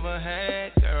you never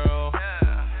had, girl.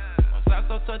 Once I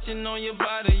start touching on your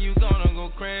body, you gonna go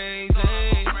crazy.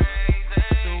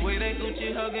 The way that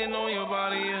Gucci hugging on your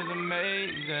body is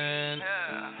amazing.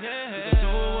 Yeah, you can do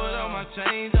it without my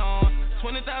chains on.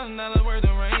 $20,000 worth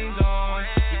of range on.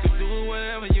 You can do it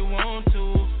whatever you want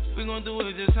to. We gon' do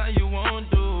it just how you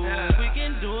want to. We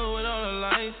can do it with all the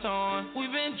lights on.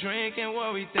 We've been drinking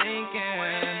what we thinking.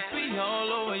 We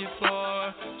all over your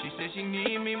floor. She said she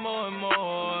need me more and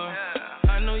more.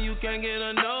 I know you can't get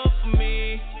enough of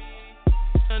me.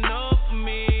 Enough for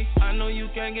me. I know you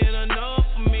can't get enough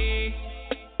for me.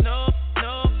 Enough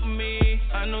for me.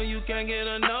 I know you can't get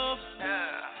enough.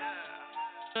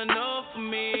 Enough for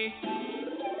me.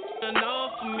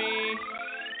 Enough for me.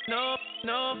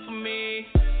 Enough for me.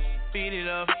 Beat it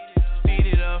up. Beat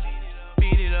it up.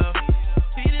 Beat it up.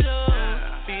 Beat it up.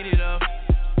 Beat it up.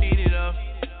 Beat it up.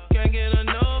 Can't get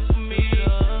enough of me.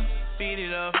 Beat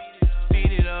it up. Beat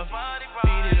it up.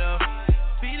 Beat it up.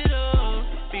 Beat it up.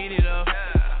 Beat it up.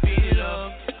 Beat it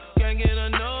up. Can't get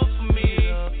enough of me.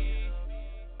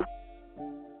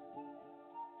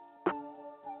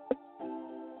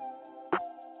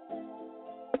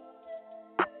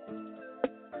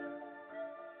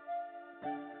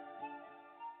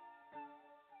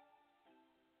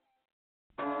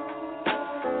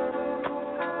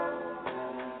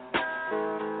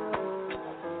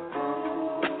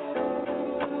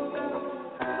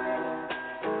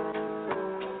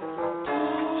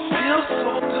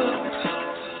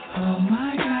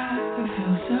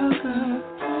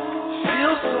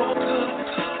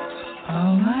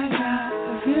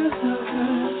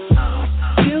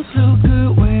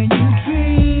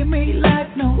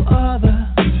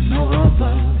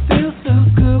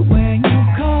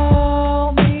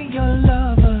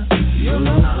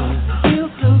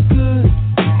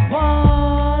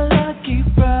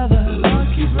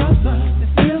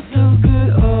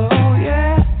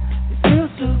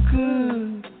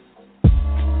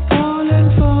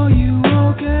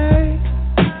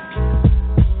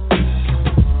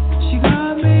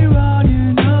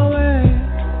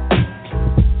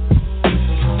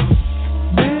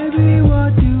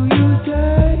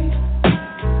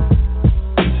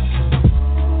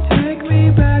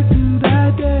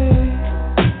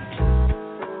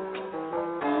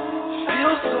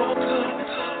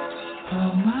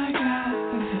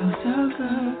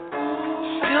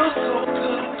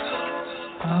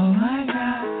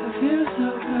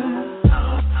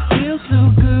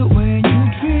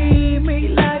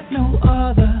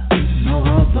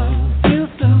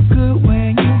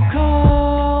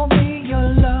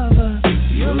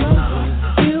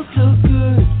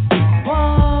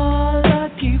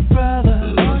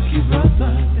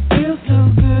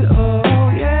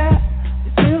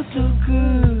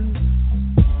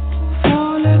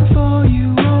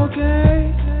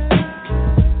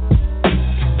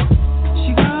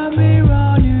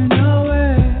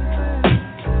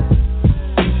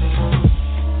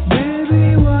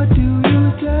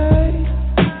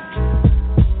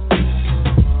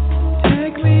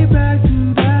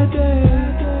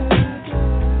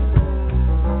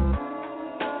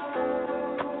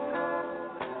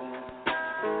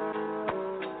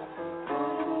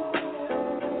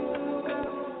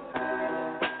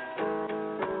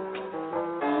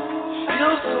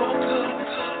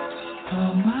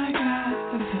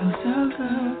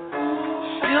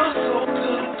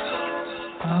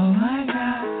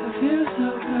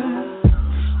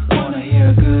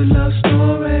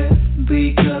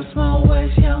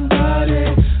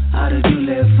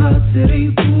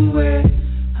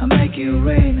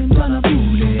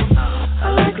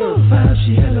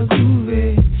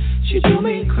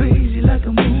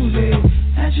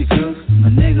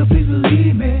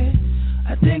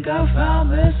 I think I found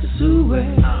Mr.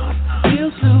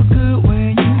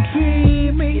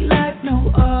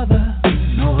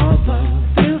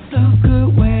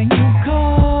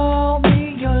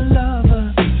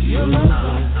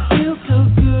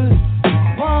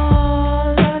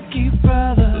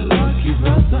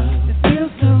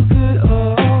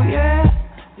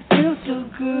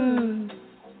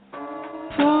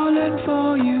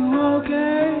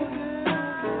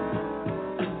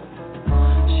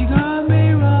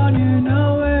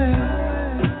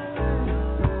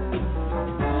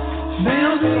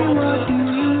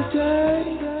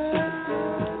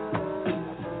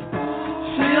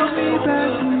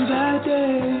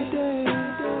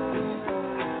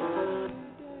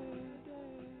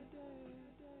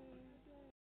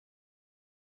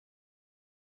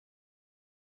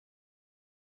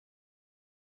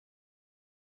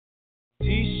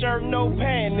 T-shirt, no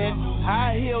panties,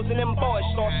 high heels, and them boys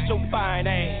start to show fine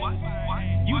ass.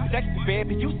 You sexy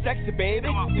baby,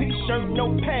 T-shirt,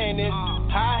 no panties,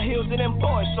 high heels, and them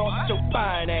boys start to show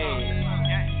fine ass.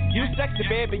 You sexy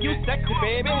baby,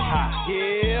 high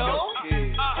heel,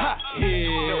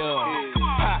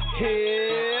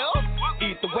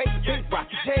 either way, big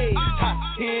rocky J's, high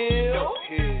heel,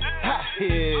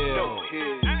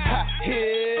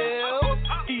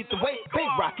 either way, big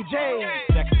rocky J's.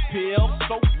 Sex appeal,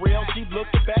 so real, she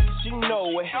looking back and she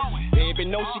know it. Baby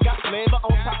know she got flavor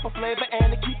on top of flavor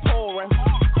and it keep pouring.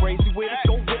 Crazy with it,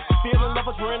 go with it, feeling of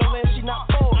adrenaline, she not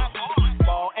bored.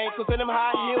 Ball ankles and them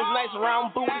high heels, nice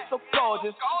round booty, so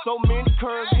gorgeous. So many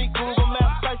curves, she Google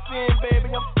Maps, I seen, baby,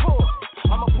 I'm full.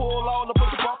 I'ma pull all the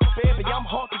booty bump, baby, I'm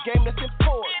hawking game that's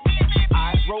important.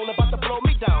 Eyes rolling, about to blow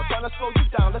me down, trying to slow you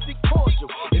down, let's be cordial.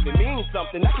 If it means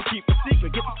something, I can keep a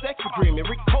secret, get the sex agreement,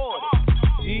 record it.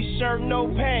 T-shirt, no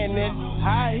panties,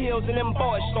 high heels, and them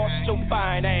boys start to show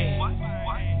fine ass.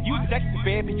 You sexy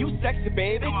baby,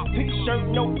 T-shirt,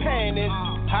 no panties,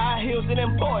 high heels, and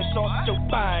them boys start to show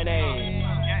fine ass.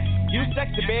 You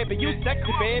sexy baby,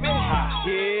 high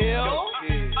heel,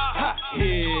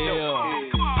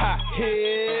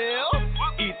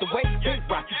 either way, big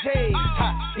rocky J's,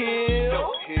 high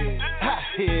heel,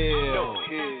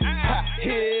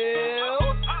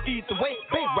 either way,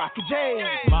 big rocky J's.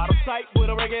 Model type with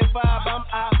a reggae vibe, I'm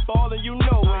eyeballing, you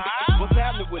know it. What's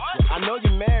happening with you? I know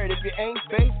you're married, if you ain't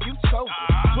babe, you chosen.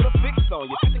 Put a fix on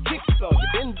you, put the kicks on you,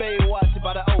 been babe watching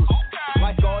by the ocean.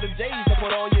 Like all the J's, I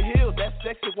put on your heels, that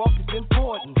sexy walk is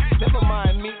important. Never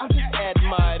mind me, I just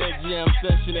admire that jam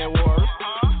session at work.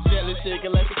 Jelly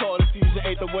shaking like the Carter Fusion,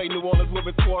 ain't the way New Orleans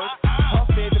women twerk. Her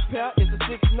favorite pair is a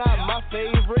 6'9", my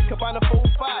favorite, combine a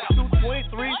 4'5",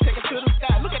 223, take it to the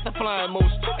sky. Look at the flying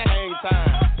motion, look at hang time.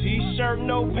 T-shirt,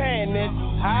 no panties,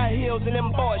 high heels, and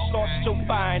them boys start to show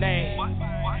fine ass.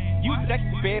 You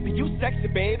sexy baby,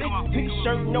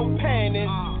 T-shirt, no panties,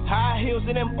 high heels,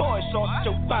 and them boys start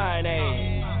to show fine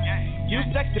ass. You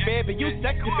sexy baby,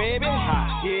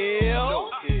 high heel,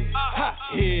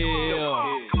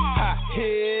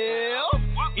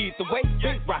 either way,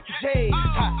 big rocky J's,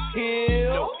 high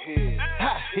heel,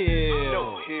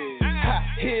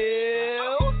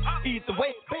 either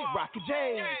way, big rocky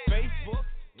J's. Facebook,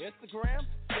 Instagram,